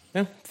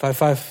 Yeah,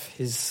 5-5.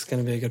 He's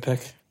going to be a good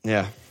pick.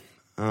 Yeah.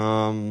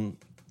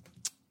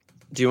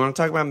 Do you want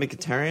to talk about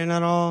Mkhitaryan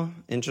at all?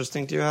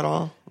 Interesting to you at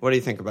all? What do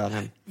you think about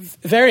him?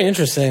 Very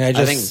interesting. I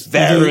think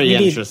very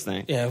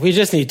interesting. We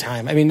just need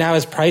time. I mean, now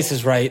his price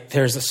is right.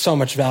 There's so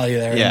much value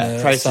there. Yeah, in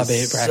the price sub-8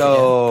 is bracket.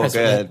 So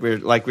good. We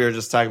were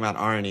just talking about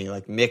Arnie.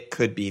 Mick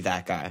could be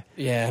that guy.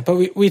 Yeah,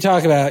 but we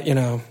talk about,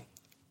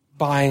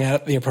 buying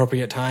at the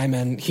appropriate time,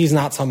 and he's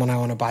not someone I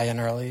want to buy in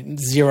early.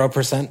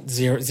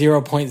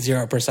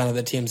 0.0% of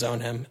the teams own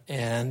him,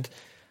 and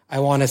I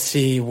want to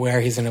see where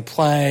he's going to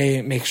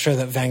play, make sure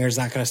that Wenger's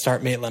not going to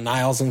start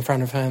Maitland-Niles in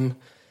front of him,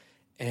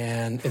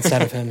 and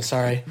instead of him,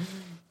 sorry.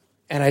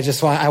 And I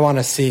want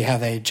to see how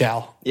they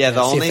gel. Yeah,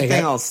 the only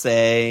thing I'll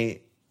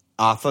say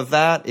off of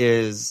that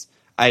is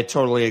I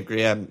totally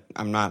agree. I'm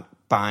not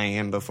buying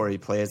him before he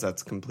plays.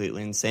 That's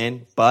completely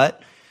insane.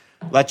 But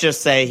let's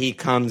just say he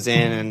comes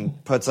in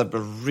and puts up a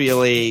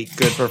really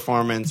good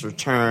performance,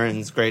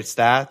 returns, great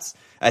stats.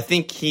 I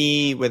think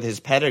with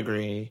his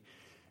pedigree,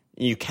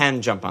 you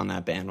can jump on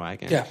that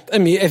bandwagon. Yeah, I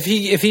mean, if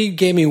he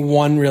gave me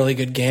one really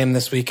good game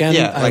this weekend,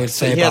 I would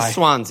say he has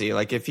Swansea.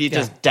 If he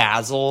just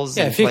dazzles,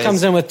 if he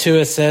comes in with 2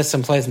 assists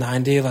and plays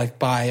 90,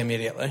 buy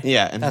immediately.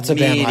 Yeah, that's a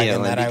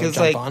bandwagon that I would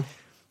jump on.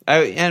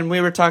 And we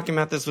were talking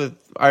about this with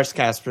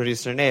Arscast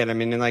producer Nate. I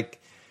mean,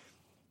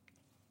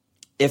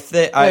 if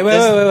they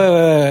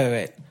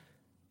wait.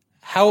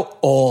 How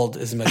old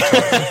is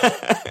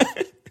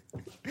Mkhitaryan?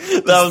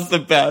 That was the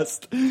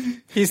best.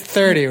 He's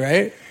 30,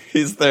 right?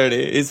 He's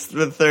 30. He's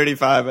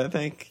 35, I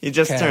think. He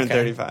just turned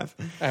 35.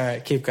 All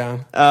right, keep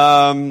going.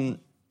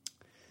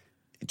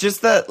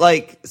 Just that,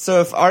 so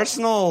if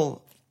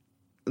Arsenal,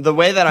 the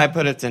way that I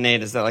put it to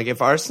Nate is that,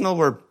 if Arsenal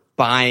were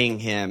buying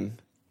him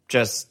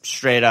just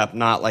straight up,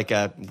 not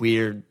a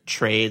weird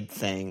trade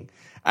thing,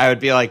 I would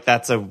be like,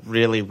 that's a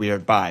really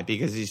weird buy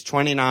because he's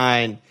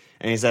 29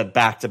 and he's had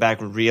back-to-back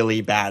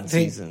really bad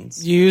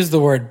seasons. You use the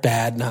word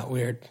bad, not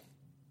weird.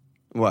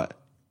 What?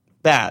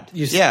 Bad.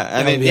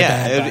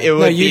 It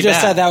would you just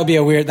said that would be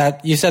a weird.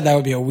 You said that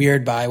would be a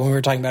weird buy when we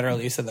were talking about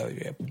earlier. You said that would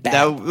be a bad.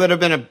 That would have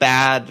been a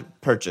bad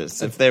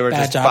purchase if they were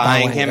just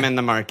buying him in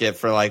the market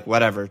for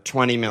whatever,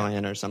 20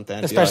 million or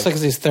something. Especially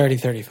because he's 30,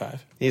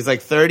 35. He's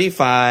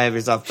 35.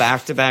 He's off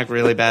back-to-back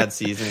really bad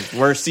seasons,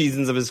 worst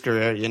seasons of his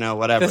career.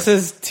 Whatever. This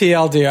is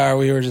TLDR.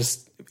 We were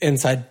just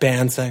inside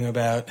bandsing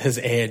about his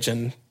age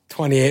and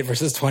 28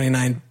 versus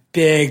 29.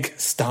 Big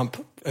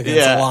stump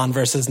against Alon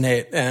versus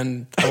Nate,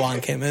 and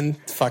Alon came in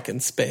fucking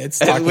spades.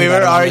 We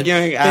were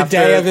arguing the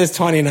day of his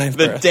 29th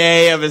birthday. The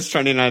day of his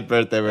 29th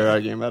birthday, we were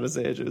arguing about his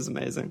age. It was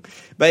amazing.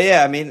 But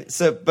yeah, I mean,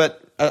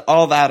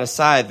 all that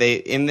aside,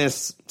 in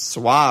this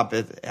swap,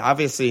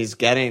 obviously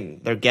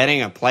they're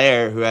getting a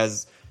player who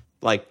has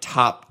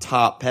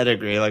top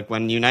pedigree.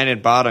 When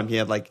United bought him, he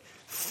had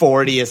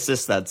 40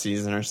 assists that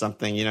season or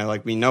something.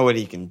 We know what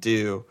he can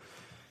do.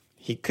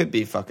 He could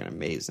be fucking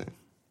amazing.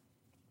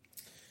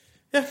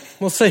 Yeah,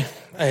 we'll see.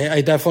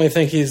 I definitely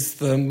think he's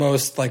the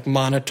most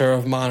monitor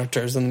of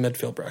monitors in the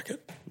midfield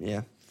bracket.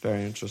 Yeah,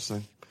 very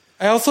interesting.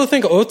 I also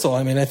think Özil.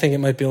 I mean, I think it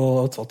might be a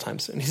little Özil time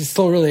soon. He's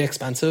still really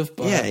expensive.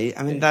 But yeah,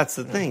 I mean, that's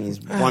the thing. He's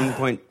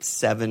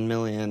 1.7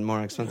 million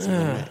more expensive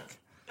than Nick.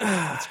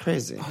 That's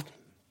crazy.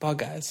 Bug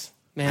guys.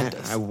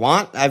 Mantis.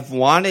 I've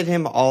wanted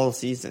him all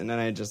season, and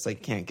I just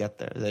can't get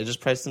there. They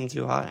just priced him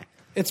too high.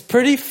 It's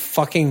pretty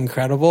fucking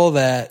incredible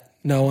that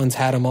no one's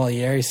had him all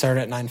year. He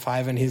started at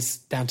 9.5 and he's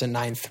down to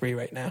 9.3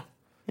 right now.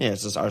 Yeah,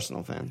 it's just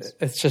Arsenal fans.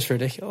 It's just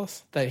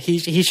ridiculous that he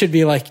should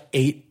be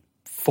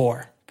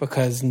 8.4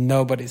 because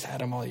nobody's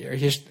had him all year.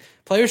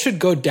 Players should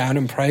go down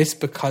in price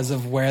because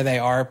of where they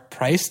are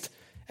priced,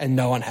 and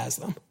no one has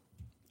them.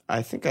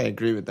 I think I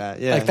agree with that.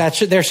 Yeah,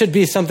 there should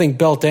be something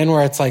built in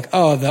where it's the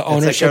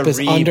ownership is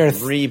under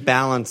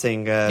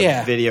rebalancing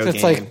video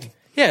game.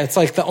 It's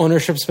the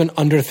ownership's been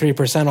under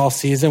 3% all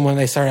season when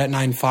they start at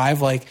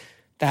 9.5.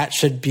 That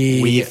should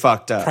be we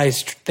fucked up.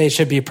 They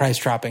should be price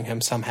dropping him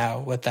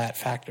somehow with that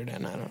factored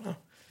in. I don't know.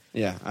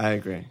 Yeah, I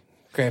agree.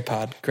 Great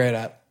pod, great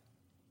app.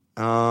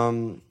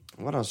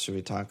 What else should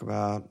we talk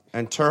about?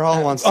 And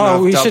Tuchel wants to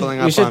know if doubling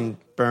up on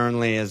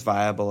Burnley is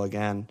viable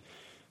again.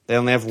 They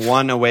only have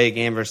one away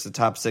game versus the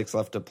top 6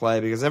 left to play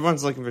because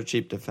everyone's looking for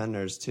cheap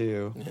defenders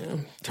too. Yeah.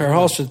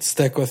 Tuchel should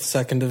stick with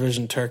second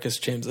division Turkish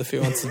teams if he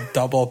wants to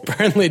double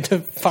Burnley to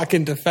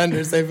fucking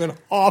defenders. They've been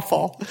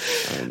awful.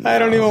 I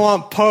don't even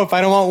want Pope.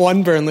 I don't want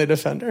one Burnley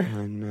defender.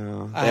 I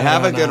know. They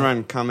have a good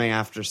run coming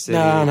after City.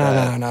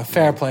 No.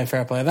 Fair play.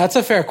 That's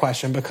a fair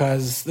question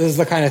because this is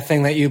the kind of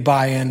thing that you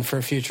buy in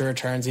for future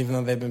returns even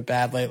though they've been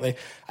bad lately.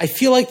 I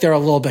feel like they're a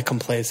little bit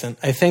complacent.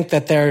 I think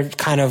that they're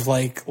kind of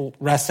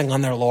resting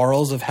on their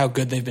laurels of how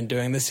good they've been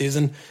doing this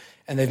season.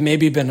 And they've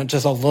maybe been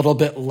just a little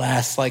bit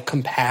less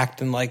compact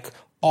and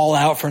all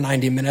out for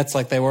 90 minutes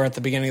like they were at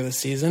the beginning of the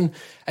season.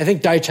 I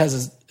think Deitch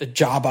has a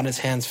job on his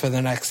hands for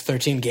the next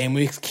 13 game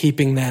weeks,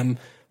 keeping them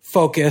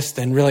focused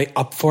and really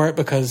up for it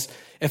because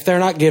if they're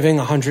not giving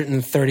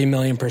 130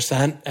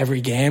 million%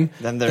 every game,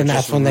 then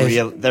that's when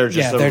they're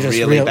just a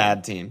really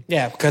bad team.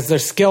 Yeah, because their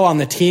skill on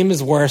the team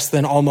is worse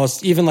than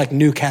almost even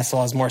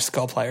Newcastle has more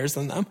skill players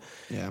than them.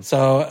 Yeah.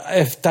 So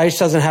if Deitch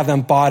doesn't have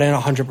them bought in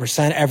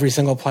 100%, every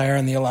single player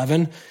in the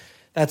 11,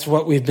 that's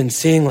what we've been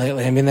seeing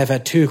lately. I mean, they've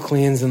had 2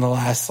 cleans in the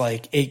last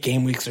 8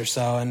 game weeks or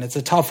so, and it's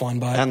a tough one.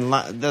 But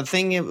the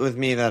thing with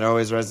me that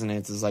always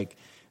resonates is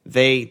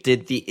they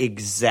did the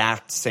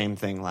exact same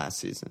thing last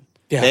season.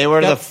 Yeah. They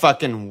were the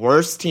fucking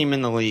worst team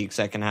in the league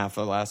second half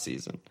of last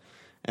season.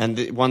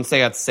 And once they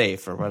got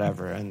safe or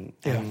whatever, and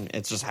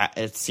it's just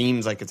it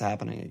seems like it's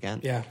happening again.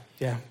 Yeah,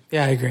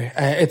 I agree.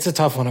 It's a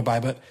tough one to buy,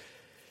 but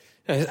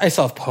I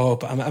still have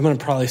Pope. I'm going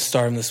to probably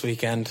start him this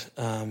weekend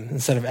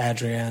instead of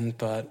Adrian,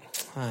 but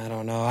I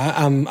don't know.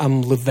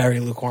 I'm very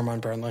lukewarm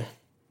on Burnley.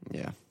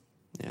 Yeah,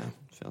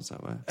 feels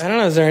that way. I don't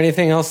know. Is there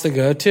anything else to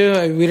go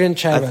to? We didn't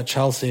chat about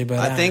Chelsea, but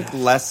I think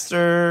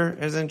Leicester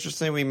is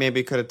interesting. We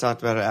maybe could have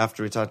talked about it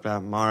after we talked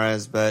about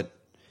Mahrez, but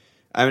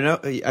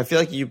I feel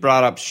like you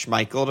brought up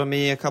Schmeichel to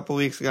me a couple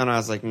weeks ago, and I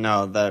was like,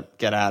 no,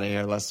 get out of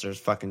here. Leicester's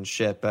fucking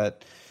shit.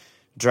 But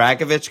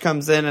Dragovic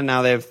comes in, and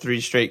now they have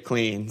 3 straight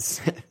cleans.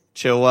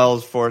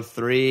 Chilwell's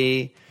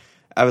 4-3.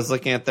 I was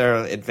looking at their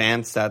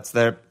advanced stats.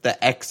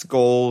 The X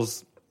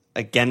goals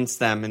against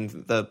them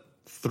in the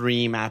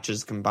 3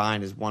 matches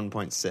combined is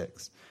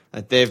 1.6.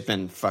 They've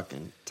been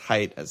fucking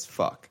tight as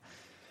fuck.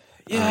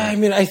 Yeah, I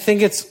mean, I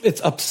think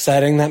it's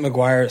upsetting that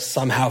Maguire is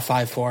somehow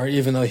 5'4",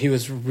 even though he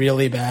was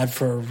really bad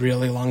for a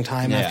really long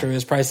time after he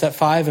was priced at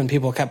 5, and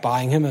people kept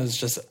buying him. It was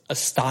just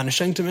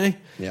astonishing to me.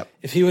 Yep.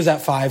 If he was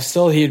at 5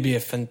 still, he'd be a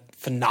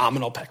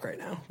phenomenal pick right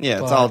now.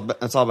 Yeah,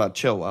 it's all about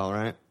Chilwell,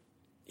 right?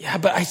 Yeah,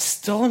 but I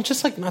still am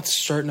just not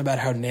certain about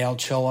how nailed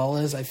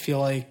Chilwell is. I feel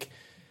like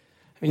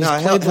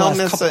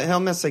he'll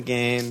miss a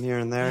game here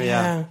and there.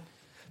 Yeah.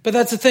 But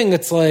that's the thing.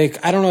 It's I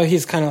don't know.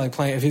 He's kind of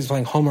playing if he's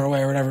playing home or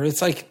away or whatever.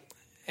 It's I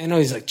know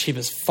he's cheap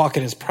as fuck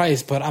at his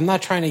price, but I'm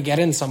not trying to get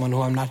in someone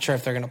who I'm not sure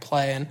if they're going to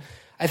play. And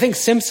I think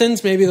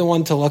Simpson's maybe the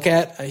one to look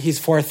at. He's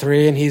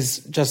 4-3 and he's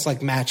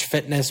just match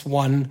fitness,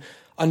 1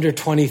 under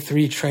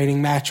 23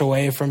 training match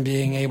away from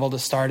being able to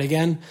start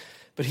again.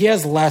 But he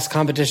has less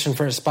competition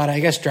for a spot. I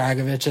guess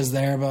Dragovic is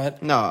there,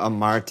 but no,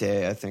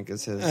 Amarte I think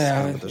is his.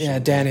 Yeah,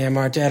 Danny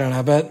Amarte. I don't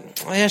know, but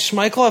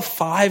Schmeichel at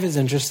 5 is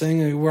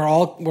interesting. We're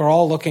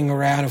all looking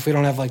around. If we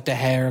don't have De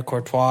Gea or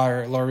Courtois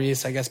or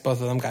Lloris, I guess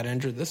both of them got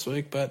injured this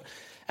week. But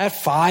at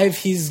 5,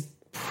 he's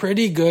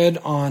pretty good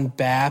on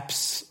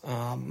BAPS.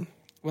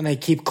 When they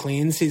keep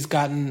cleans, he's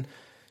gotten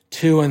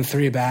 2 and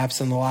 3 BAPS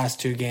in the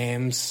last 2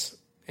 games,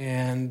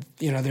 and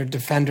their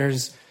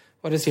defenders.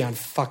 What is he on?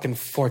 Fucking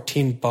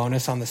 14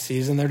 bonus on the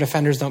season. Their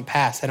defenders don't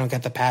pass. They don't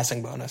get the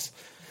passing bonus.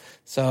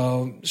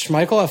 So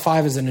Schmeichel at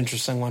 5 is an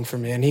interesting one for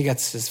me, and he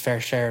gets his fair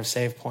share of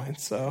save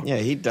points. So yeah,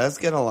 he does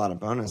get a lot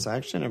of bonus. I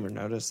actually never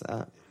noticed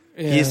that.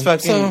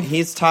 Yeah,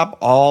 he's top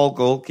all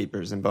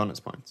goalkeepers in bonus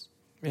points.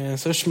 Yeah,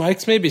 so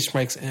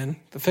Schmeich's in.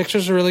 The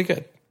fixtures are really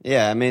good.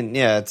 Yeah, I mean,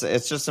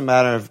 it's just a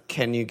matter of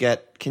can you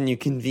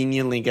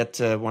conveniently get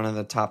to one of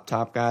the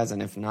top guys,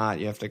 and if not,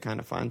 you have to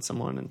kind of find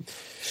someone, and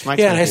Schmeichel might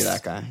be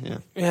that guy.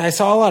 Yeah, I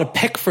saw a lot of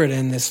Pickford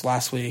in this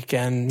last week,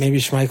 and maybe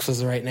Schmeichel was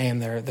the right name.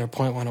 Their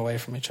point went away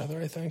from each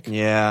other, I think.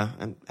 Yeah,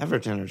 and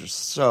Everton are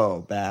just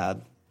so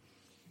bad.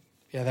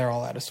 Yeah, they're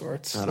all out of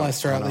sorts.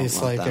 Leicester at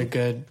least look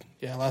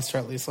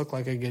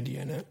like a good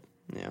unit.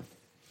 Yeah.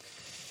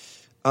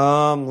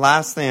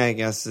 Last thing, I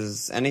guess,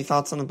 is any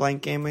thoughts on the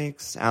blank game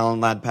weeks?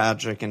 Alan, Ladd,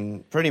 Patrick,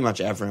 and pretty much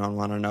everyone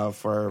want to know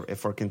if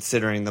we're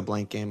considering the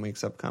blank game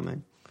weeks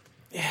upcoming.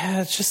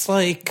 Yeah, it's just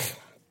like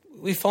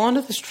we fall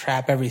into this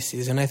trap every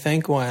season, I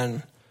think,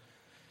 when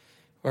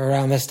we're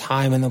around this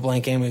time in the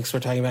blank game weeks. We're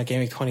talking about game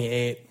week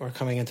 28. We're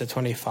coming into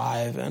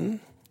 25, and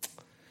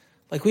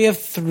like we have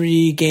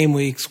 3 game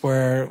weeks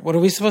where what are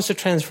we supposed to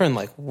transfer in?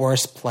 Like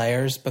worse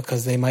players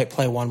because they might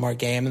play one more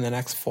game in the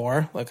next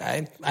 4. Like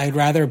I'd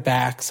rather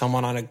back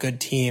someone on a good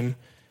team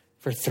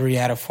for 3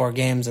 out of 4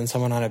 games than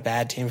someone on a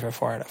bad team for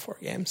 4 out of 4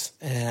 games.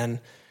 And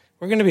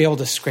we're going to be able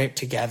to scrape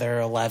together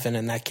 11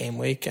 in that game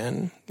week.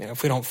 And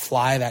if we don't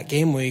fly that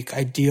game week,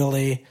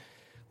 ideally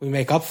we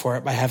make up for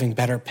it by having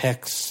better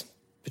picks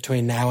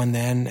between now and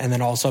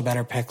then also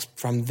better picks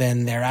from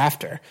then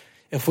thereafter.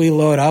 If we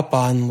load up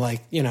on the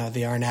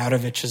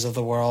Arnautoviches of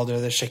the world or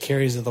the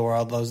Shakiris of the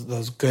world,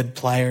 those good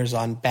players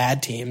on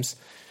bad teams,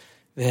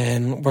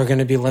 then we're going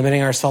to be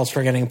limiting ourselves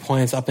for getting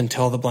points up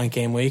until the blank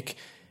game week.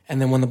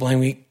 And then when the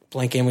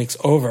blank game week's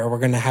over, we're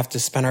going to have to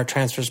spend our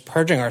transfers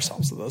purging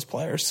ourselves of those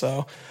players.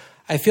 So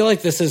I feel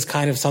like this is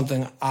kind of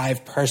something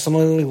I've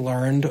personally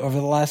learned over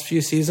the last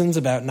few seasons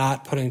about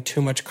not putting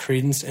too much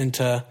credence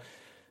into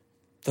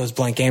those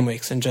blank game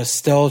weeks and just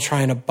still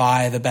trying to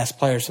buy the best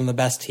players from the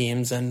best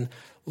teams and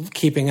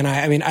keeping an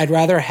eye. I mean, I'd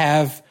rather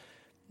have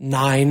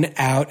 9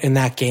 out in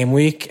that game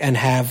week and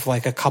have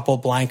like a couple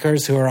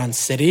blankers who are on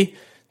City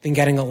than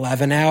getting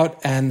 11 out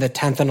and the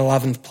 10th and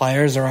 11th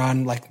players are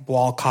on like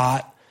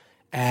Walcott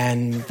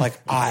and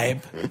like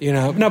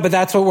Ibe, No, but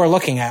that's what we're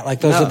looking at.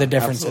 Like those are the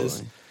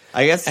differences. Absolutely.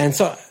 I guess. And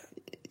so,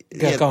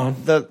 go on.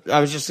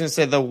 I was just going to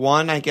say the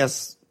one, I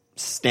guess,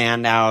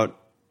 standout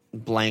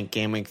blank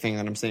game week thing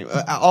that I'm saying.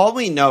 All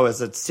we know is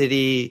that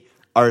City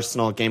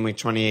Arsenal game week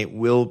 28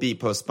 will be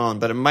postponed,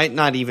 but it might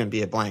not even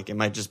be a blank. It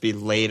might just be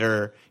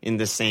later in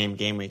the same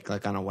game week,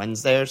 like on a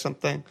Wednesday or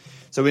something.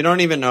 So we don't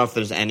even know if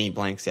there's any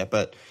blanks yet.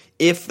 But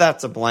if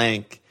that's a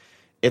blank,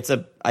 it's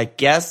I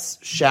guess,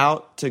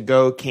 shout to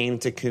go Kane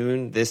to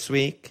Kuhn this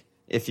week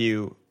if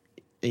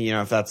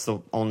if that's the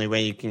only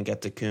way you can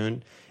get to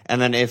Kuhn.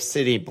 And then if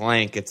City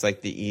blank, it's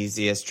like the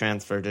easiest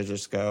transfer to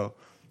just go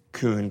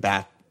Kuhn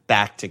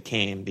back to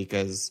Kane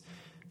because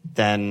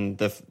then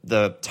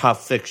the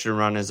tough fixture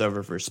run is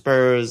over for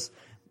Spurs.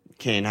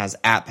 Kane has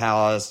at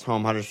Palace,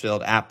 home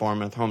Huddersfield, at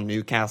Bournemouth, home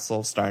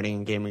Newcastle starting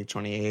in game week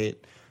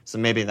 28. So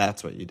maybe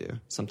that's what you do,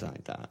 something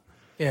like that.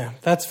 Yeah,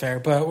 that's fair.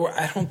 But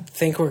I don't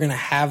think we're going to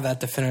have that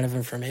definitive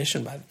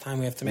information by the time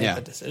we have to make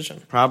the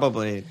decision.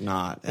 Probably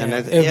not. And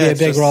it would be a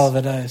big roll of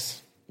the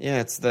dice.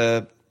 Yeah, it's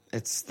the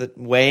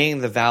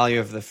weighing the value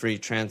of the free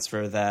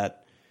transfer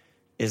that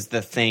is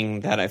the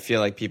thing that I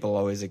feel like people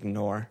always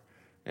ignore.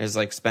 Is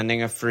like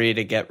spending a free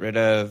to get rid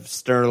of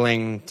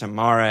Sterling to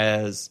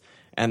Mahrez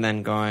and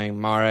then going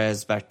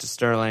Mahrez back to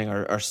Sterling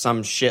or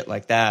some shit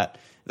like that.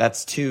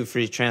 That's 2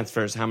 free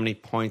transfers. How many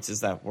points is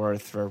that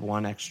worth for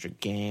 1 extra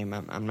game?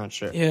 I'm not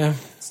sure. Yeah.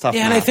 It's tough.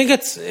 Yeah, and I think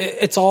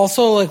it's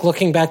also like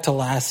looking back to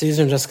last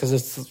season, just because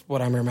it's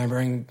what I'm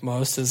remembering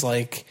most is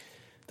like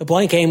the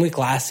blank game week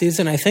last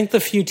season. I think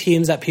the few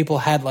teams that people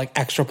had like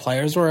extra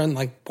players were in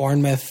like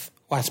Bournemouth,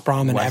 West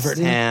Brom, and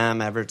Everton. West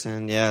Ham,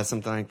 Everton, yeah,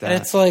 something like that.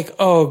 And it's like,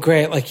 oh,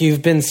 great. Like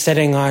you've been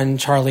sitting on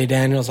Charlie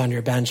Daniels on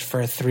your bench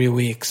for 3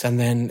 weeks, and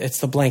then it's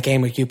the blank game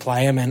week you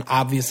play him, and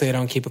obviously I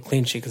don't keep a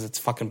clean sheet because it's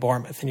fucking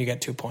Bournemouth, and you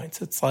get 2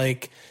 points. It's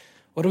like,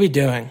 what are we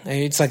doing?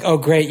 It's like, oh,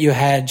 great, you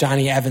had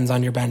Johnny Evans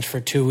on your bench for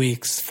 2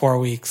 weeks, 4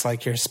 weeks,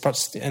 like you're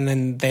supposed to, and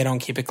then they don't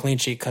keep a clean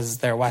sheet because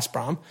they're West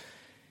Brom.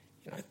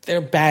 They're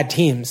bad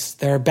teams.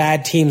 There are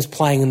bad teams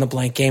playing in the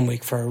blank game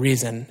week for a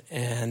reason,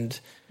 and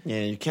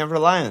yeah, you can't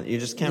rely on it. You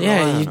just can't rely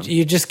on them.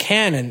 You just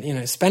can.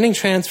 And, spending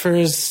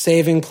transfers,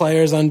 saving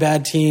players on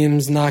bad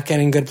teams, not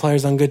getting good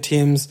players on good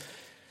teams,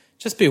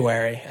 just be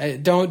wary.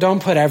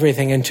 Don't put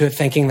everything into it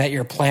thinking that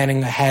you're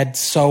planning ahead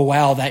so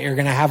well that you're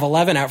going to have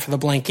 11 out for the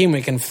blank game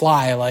week and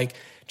fly. Like,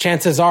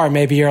 chances are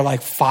maybe you're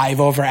like 5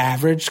 over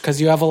average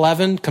because you have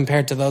 11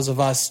 compared to those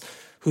of us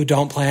who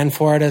don't plan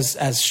for it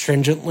as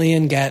stringently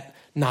and get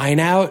 9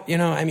 out.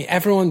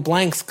 Everyone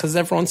blanks because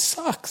everyone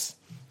sucks.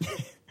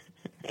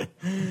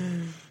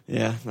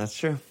 Yeah, that's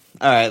true.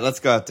 All right, let's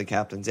go out to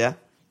captains, yeah?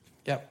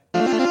 Yep.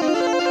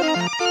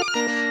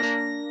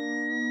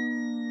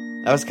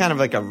 That was kind of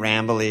like a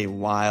rambly,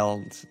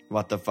 wild,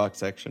 what the fuck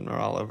section we're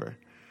all over.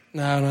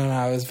 No,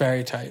 it was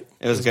very tight.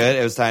 It was good?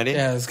 It was tidy?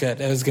 Yeah, it was good.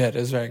 It was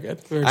very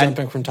good. We were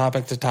jumping from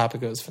topic to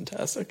topic. It was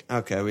fantastic.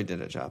 Okay, we did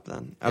a job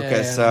then.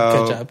 Okay,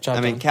 so, good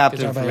job.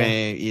 Captain for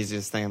me,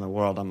 easiest thing in the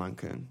world, I'm on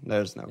Kuhn.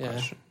 There's no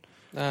question.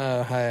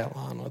 Hi,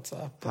 Alon. What's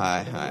up?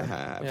 Hi,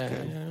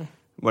 Kuhn. Yeah.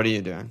 What are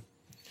you doing?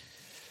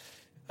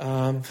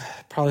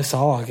 Probably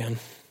Salah again.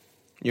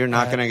 You're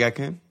not going to get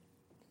Kuhn?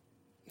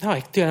 No,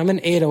 dude, I'm an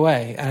 8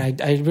 away, and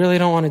I really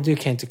don't want to do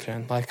Kane to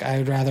Kuhn. Like,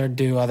 I'd rather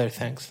do other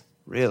things.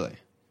 Really?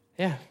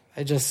 Yeah,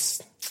 that's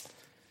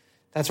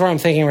where I'm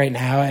thinking right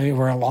now. I mean,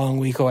 we're a long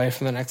week away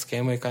from the next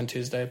game week on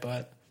Tuesday,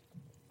 but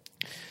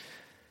I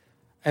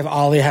have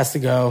Ollie has to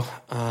go.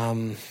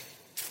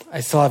 I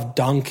still have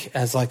Dunk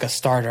as like a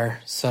starter.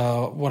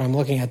 So what I'm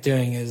looking at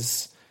doing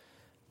is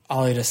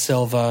Ollie to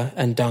Silva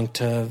and Dunk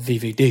to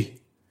VVD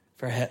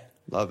for a hit.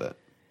 Love it.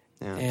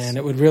 Yeah, and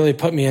it would really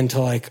put me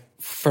into like,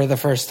 for the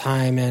first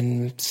time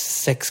in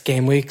 6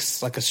 game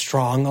weeks, like a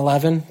strong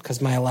 11,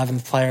 because my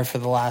 11th player for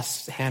the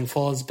last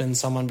handful has been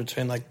someone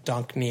between like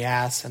Dunk,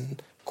 Niasse,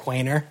 and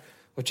Quainer,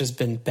 which has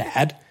been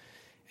bad.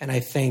 And I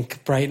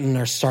think Brighton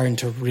are starting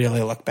to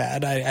really look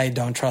bad. I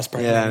don't trust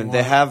Brighton anymore.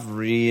 They have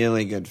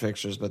really good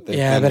fixtures, but they've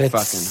been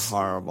fucking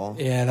horrible.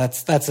 Yeah,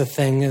 that's the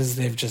thing, is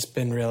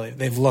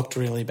they've looked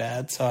really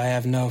bad. So I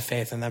have no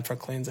faith in them for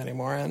cleans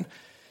anymore. And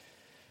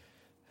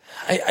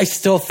I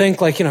still think,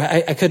 like, you know,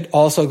 I could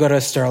also go to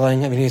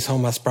Sterling. I mean, he's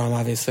home West Brom,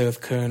 obviously, with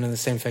Kuhn in the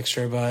same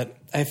fixture. But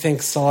I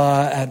think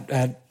Salah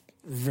at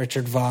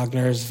Richard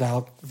Wagner's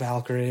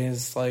Valkyrie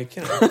is, like,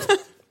 you know,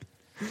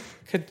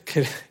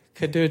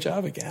 could do a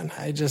job again.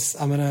 I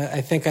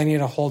think I need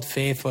to hold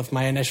faith with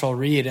my initial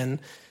read, and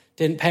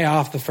didn't pay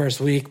off the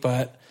first week,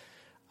 but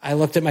I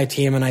looked at my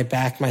team and I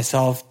backed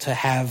myself to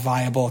have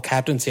viable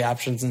captaincy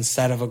options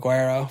instead of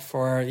Aguero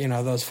for, you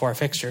know, those 4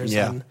 fixtures.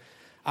 Yeah. And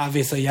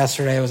obviously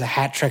yesterday was a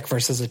hat trick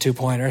versus a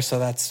 2-pointer, so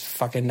that's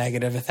fucking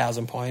negative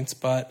 1,000 points,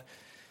 but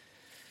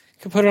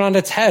you can put it on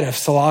its head. If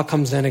Salah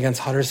comes in against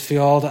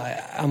Huddersfield,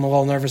 I'm a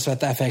little nervous about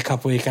the FA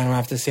Cup week. I don't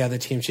have to see how the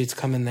team sheets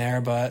come in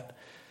there, but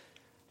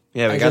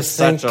yeah, we got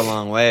such a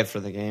long way for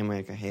the game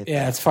week. I hate that.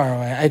 Yeah, it's far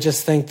away. I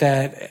just think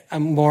that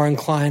I'm more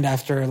inclined,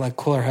 after like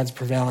cooler heads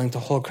prevailing, to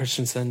hold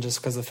Christensen just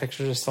because the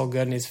fixtures are still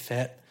good and he's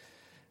fit,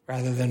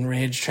 rather than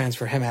rage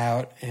transfer him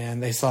out.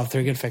 And they still have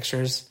 3 good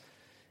fixtures,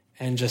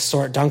 and just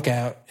sort Dunk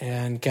out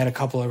and get a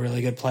couple of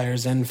really good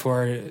players in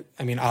for.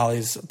 I mean,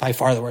 Ollie's by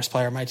far the worst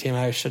player on my team.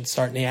 I should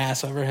start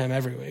Niasse over him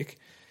every week,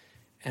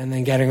 and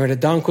then getting rid of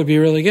Dunk would be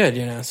really good.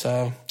 You know,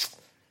 so that's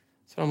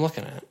what I'm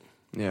looking at.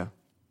 Yeah.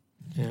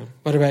 Yeah.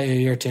 What about you,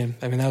 your team?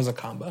 I mean, that was a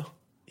combo.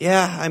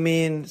 Yeah, I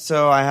mean,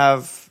 so I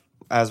have,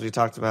 as we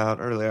talked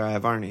about earlier, I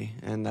have Arnie,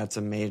 and that's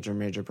a major,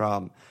 major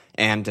problem.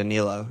 And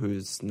Danilo,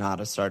 who's not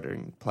a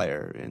starting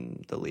player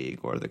in the league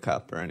or the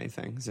cup or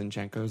anything.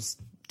 Zinchenko's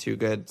too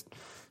good.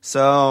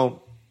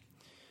 So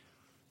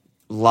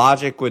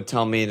logic would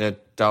tell me to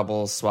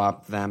double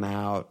swap them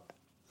out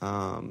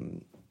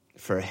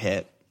for a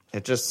hit.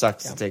 It just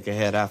sucks to take a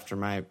hit after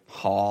my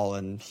haul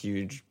and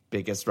huge,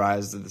 biggest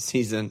rise of the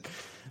season.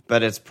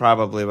 But it's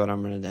probably what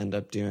I'm going to end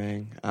up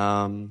doing.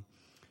 And,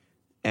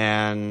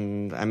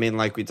 I mean,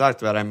 like we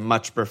talked about, I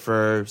much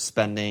prefer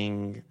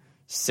spending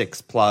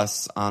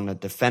 6+ on a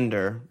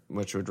defender,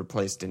 which would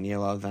replace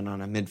Danilo, than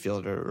on a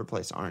midfielder to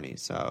replace Arnie.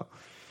 So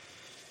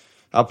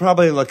I'll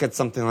probably look at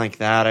something like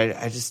that.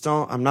 I just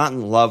don't... I'm not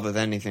in love with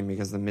anything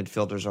because the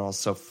midfielders are all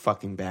so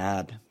fucking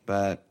bad.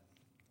 But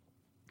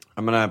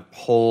I'm going to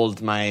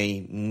hold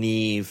my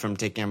knee from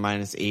taking a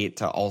 -8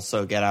 to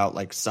also get out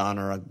like Son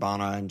or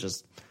Agbana and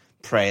just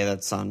pray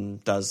that Son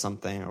does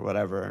something or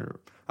whatever.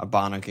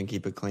 Agbana can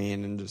keep it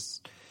clean and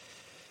just...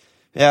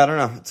 Yeah, I don't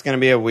know. It's going to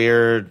be a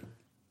weird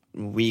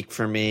week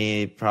for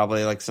me.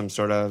 Probably like some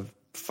sort of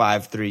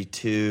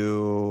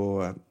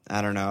 5-3-2.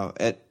 I don't know.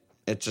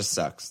 It just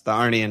sucks. The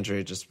Arnie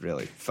injury just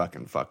really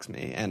fucking fucks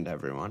me and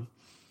everyone.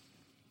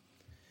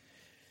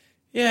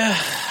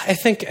 Yeah,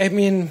 I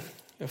mean,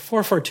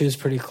 4-4-2 is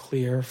pretty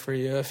clear for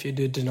you. If you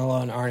do Danilo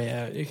and Arnie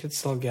out, you could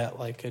still get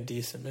like a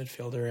decent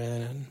midfielder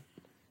in. And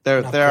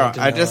there are.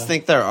 I just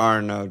think there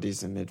are no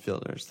decent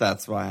midfielders.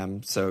 That's why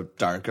I'm so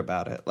dark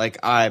about it. Like,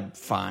 I'm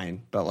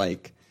fine, but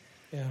like,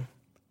 yeah,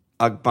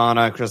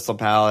 Agbana, Crystal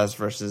Palace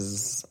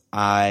versus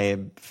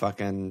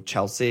fucking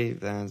Chelsea.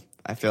 Then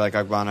I feel like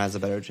Agbana has a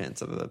better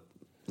chance of a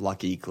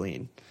lucky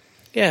clean.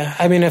 Yeah,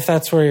 I mean, if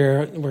that's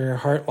where your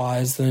heart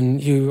lies, then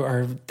you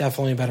are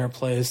definitely better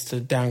placed to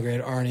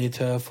downgrade Arnie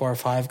to a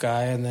 4-5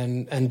 guy,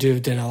 and do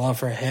Danilo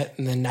for a hit,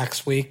 and then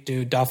next week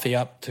do Duffy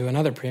up to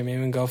another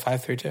premium and go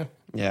 5-3-2.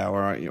 Yeah,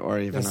 or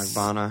even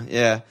Agbana.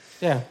 Yeah.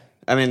 Yeah.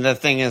 I mean, the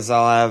thing is,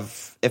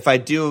 if I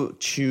do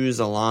choose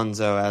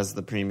Alonso as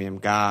the premium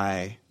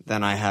guy,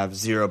 then I have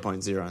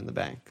 0.0 in the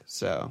bank.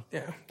 So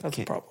yeah, that's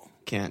a problem.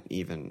 Can't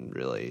even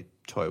really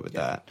toy with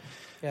that.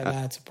 Yeah,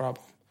 that's a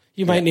problem.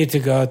 You might need to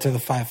go to the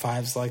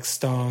 5-5s like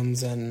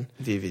Stones and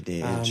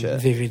VVD and shit.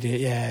 VVD,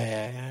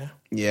 yeah.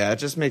 Yeah, it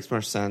just makes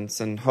more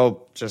sense, and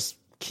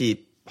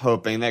keep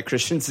hoping that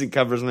Christensen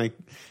covers my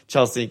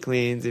Chelsea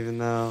cleans, even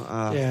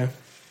though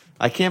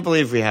I can't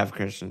believe we have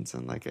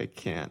Christensen. Like, I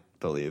can't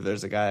believe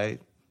there's a guy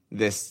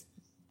this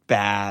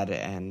bad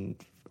and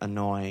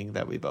annoying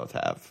that we both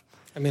have.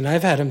 I mean,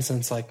 I've had him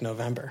since like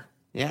November.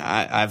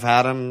 Yeah, I've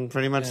had him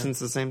pretty much since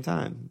the same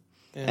time,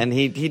 and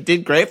he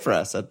did great for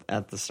us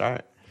at the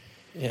start.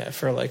 Yeah,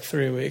 for like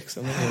 3 weeks,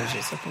 and then it was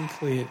just a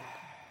complete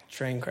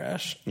train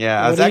crash.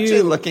 Yeah, I was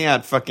actually looking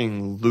at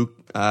fucking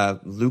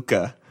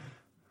Luka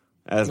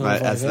as the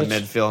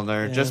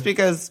midfielder, just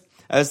because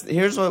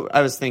here's what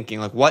I was thinking: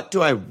 like, what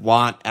do I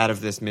want out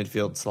of this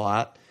midfield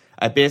slot?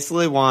 I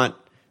basically want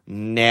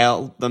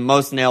the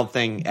most nailed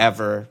thing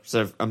ever,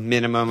 sort of a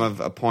minimum of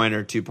a point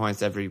or 2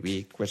 points every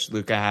week, which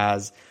Luka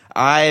has.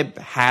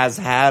 Has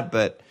had,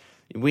 but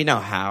We know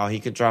how. He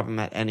could drop him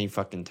at any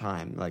fucking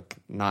time. Like,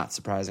 not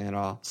surprising at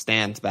all.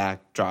 Stands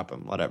back, drop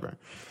him, whatever.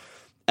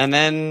 And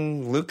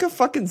then Luka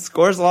fucking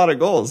scores a lot of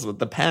goals with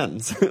the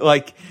Pens.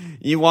 Like,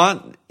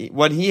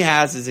 what he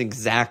has is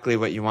exactly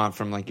what you want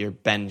from, like, your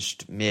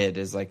benched mid,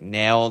 is, like,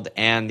 nailed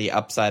and the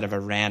upside of a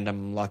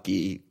random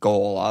lucky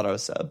goal auto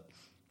sub.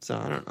 So,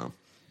 I don't know.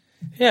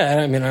 Yeah,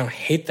 I mean, I don't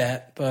hate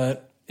that,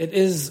 but it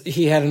is,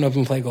 he had an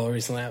open play goal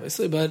recently,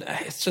 obviously, but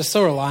it's just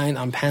so reliant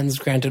on Pens.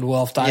 Granted,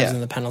 Wolf dives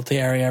in the penalty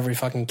area every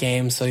fucking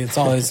game, so it's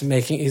always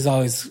he's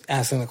always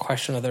asking the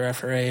question of the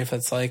referee if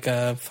it's like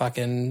a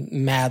fucking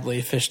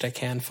madly fish stick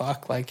hand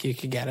fuck, like you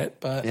could get it,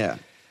 but I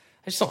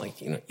just don't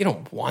like, you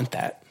don't want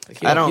that.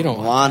 Like, I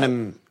don't want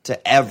him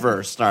to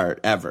ever start,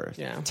 ever.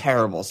 Yeah.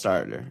 Terrible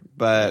starter,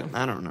 but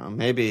I don't know.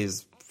 Maybe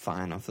he's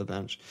fine off the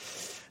bench.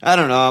 I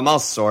don't know. I'm all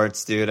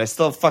sorts, dude. I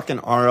still have fucking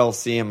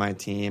RLC in my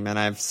team, and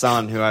I have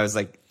Son, who I was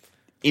like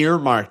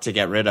earmarked to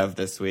get rid of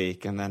this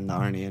week, and then the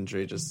Arnie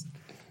injury just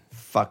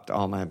fucked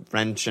all my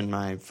wrench in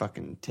my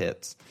fucking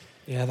tits.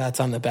 Yeah,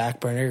 that's on the back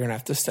burner. You're gonna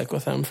have to stick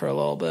with him for a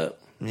little bit.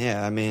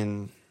 Yeah, I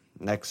mean,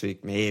 next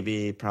week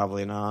maybe,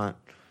 probably not.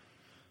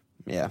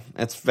 Yeah,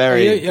 it's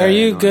very. Are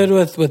you good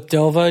with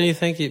Dilva? Do you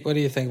think? What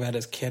do you think about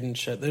his kid and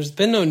shit? There's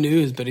been no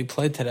news, but he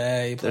played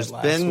today. There's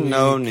been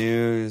no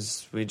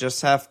news. We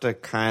just have to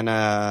kind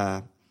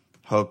of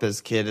hope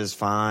his kid is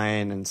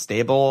fine and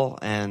stable,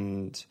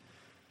 and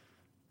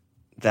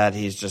that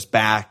he's just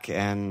back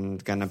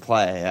and gonna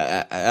play.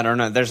 I don't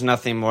know. There's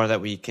nothing more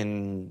that we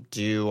can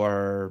do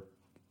or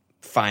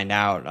find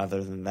out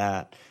other than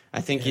that. I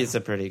think he's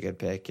a pretty good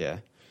pick. Yeah.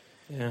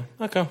 Yeah.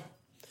 Okay.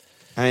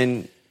 I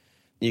mean,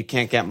 you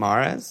can't get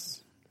Mahrez?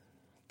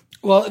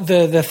 Well,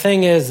 the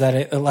thing is that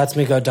it lets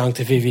me go dunk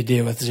to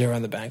VVD with 0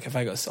 in the bank if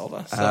I go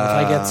Silva. So if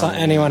I get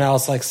anyone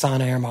else like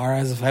Sane or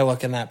Mahrez, if I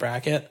look in that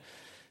bracket,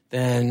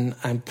 then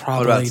I'm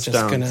probably just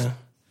going to...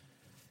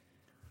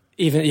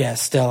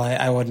 Still,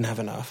 I wouldn't have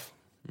enough.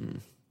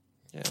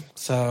 Yeah,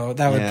 so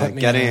that would put me...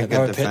 Getting a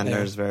good defender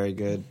is very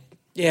good.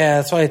 Yeah,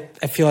 that's why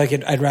I feel like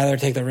I'd rather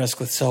take the risk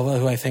with Silva,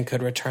 who I think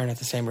could return at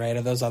the same rate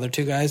of those other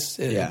two guys,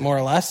 more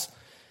or less.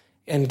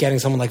 And getting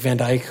someone like Van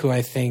Dijk, who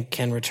I think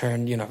can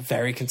return,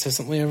 very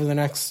consistently over the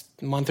next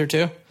month or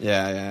two,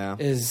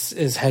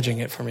 is hedging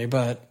it for me.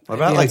 But what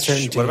about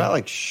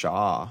like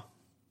Shaw?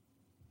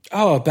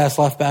 Oh, best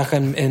left back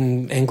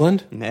in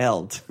England,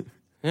 nailed.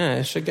 Yeah,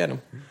 I should get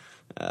him.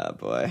 Oh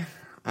boy!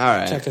 All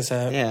right, check us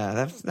out.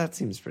 Yeah, that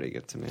seems pretty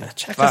good to me.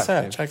 Check us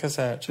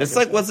out. This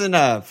wasn't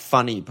a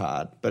funny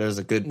pod, but it was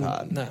a good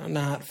pod. No,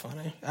 not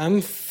funny.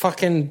 I'm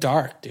fucking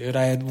dark, dude.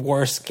 I had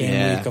worst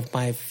game week of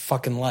my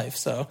fucking life,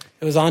 so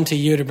it was on to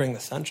you to bring the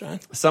sunshine.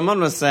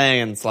 Someone was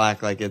saying in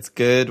Slack, like, it's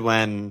good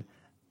when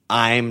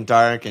I'm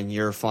dark and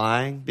you're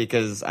flying,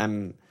 because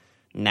I'm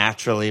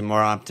naturally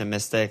more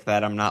optimistic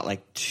that I'm not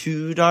like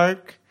too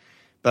dark,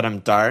 but I'm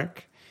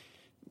dark.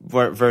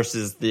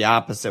 Versus the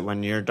opposite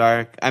when you're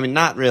dark. I mean,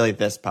 not really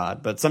this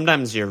pod, but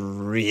sometimes you're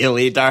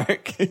really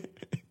dark. And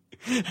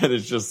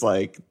it's just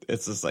like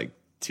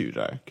too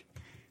dark.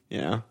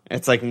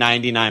 It's like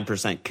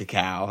 99%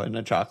 cacao in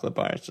a chocolate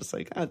bar. It's just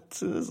like,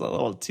 this is a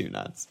little too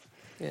nuts.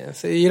 Yeah,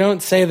 so you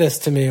don't say this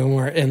to me when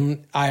we're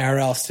in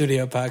IRL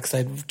studio pucks.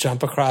 I'd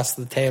jump across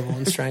the table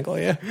and strangle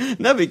you.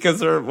 No,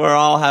 because we're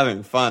all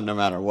having fun no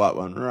matter what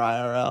when we're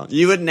IRL.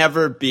 You would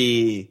never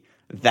be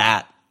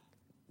that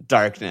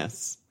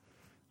darkness.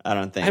 I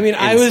don't think. I mean,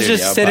 I was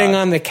just sitting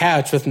on the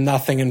couch with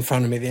nothing in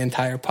front of me the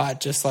entire pod,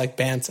 just like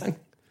dancing.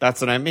 That's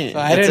what I mean. So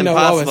I didn't know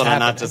what was happening. It's impossible to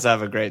not just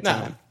have a great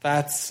time. No,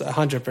 that's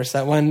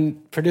 100%. When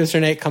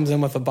producer Nate comes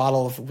in with a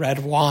bottle of red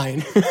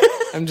wine,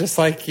 I'm just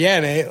like, yeah,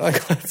 Nate,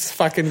 like, let's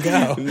fucking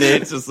go.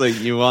 Nate's just like,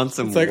 you want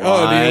some wine? It's like,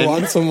 oh, do you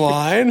want some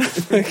wine?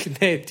 Like,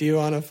 Nate, do you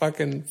want to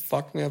fucking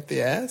fuck me up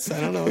the ass?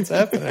 I don't know what's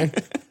happening.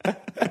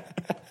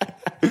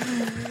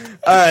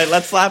 All right,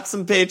 let's slap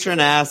some patron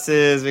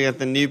asses. We got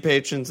the new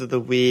patrons of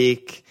the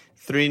week.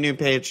 3 new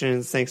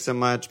patrons. Thanks so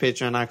much.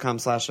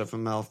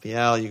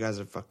 Patreon.com/FMLFPL. You guys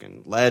are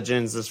fucking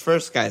legends. This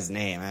first guy's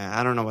name,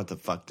 I don't know what the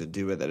fuck to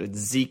do with it. It's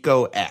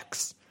Zico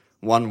X.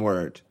 One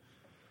word.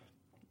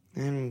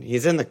 And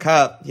he's in the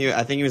cup.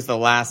 I think he was the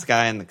last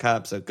guy in the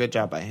cup, so good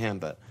job by him.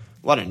 But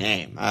what a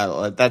name.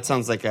 That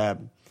sounds like a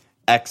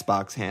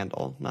Xbox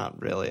handle,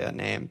 not really a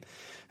name.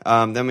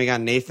 Then we got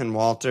Nathan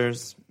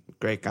Walters.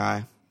 Great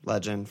guy.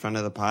 Legend, friend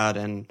of the pod,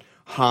 and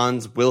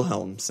Hans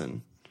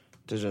Wilhelmsen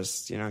to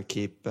just,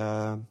 keep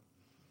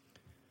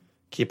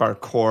our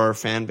core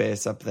fan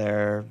base up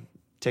there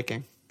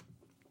ticking.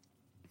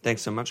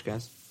 Thanks so much,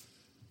 guys.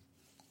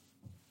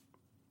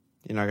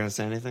 You're not going to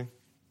say anything?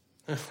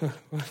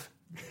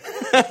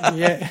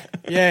 Yeah.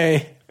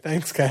 Yay.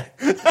 Thanks, guy.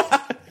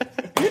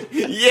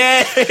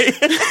 Yay!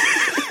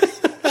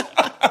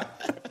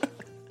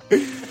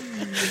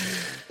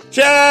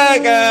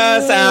 Check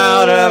us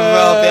out at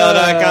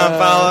FMLFPL.com.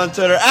 Follow on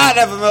Twitter at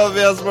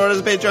FMLFPL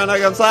Supporters.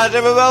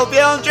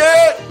 Patreon.com/FMLFPL.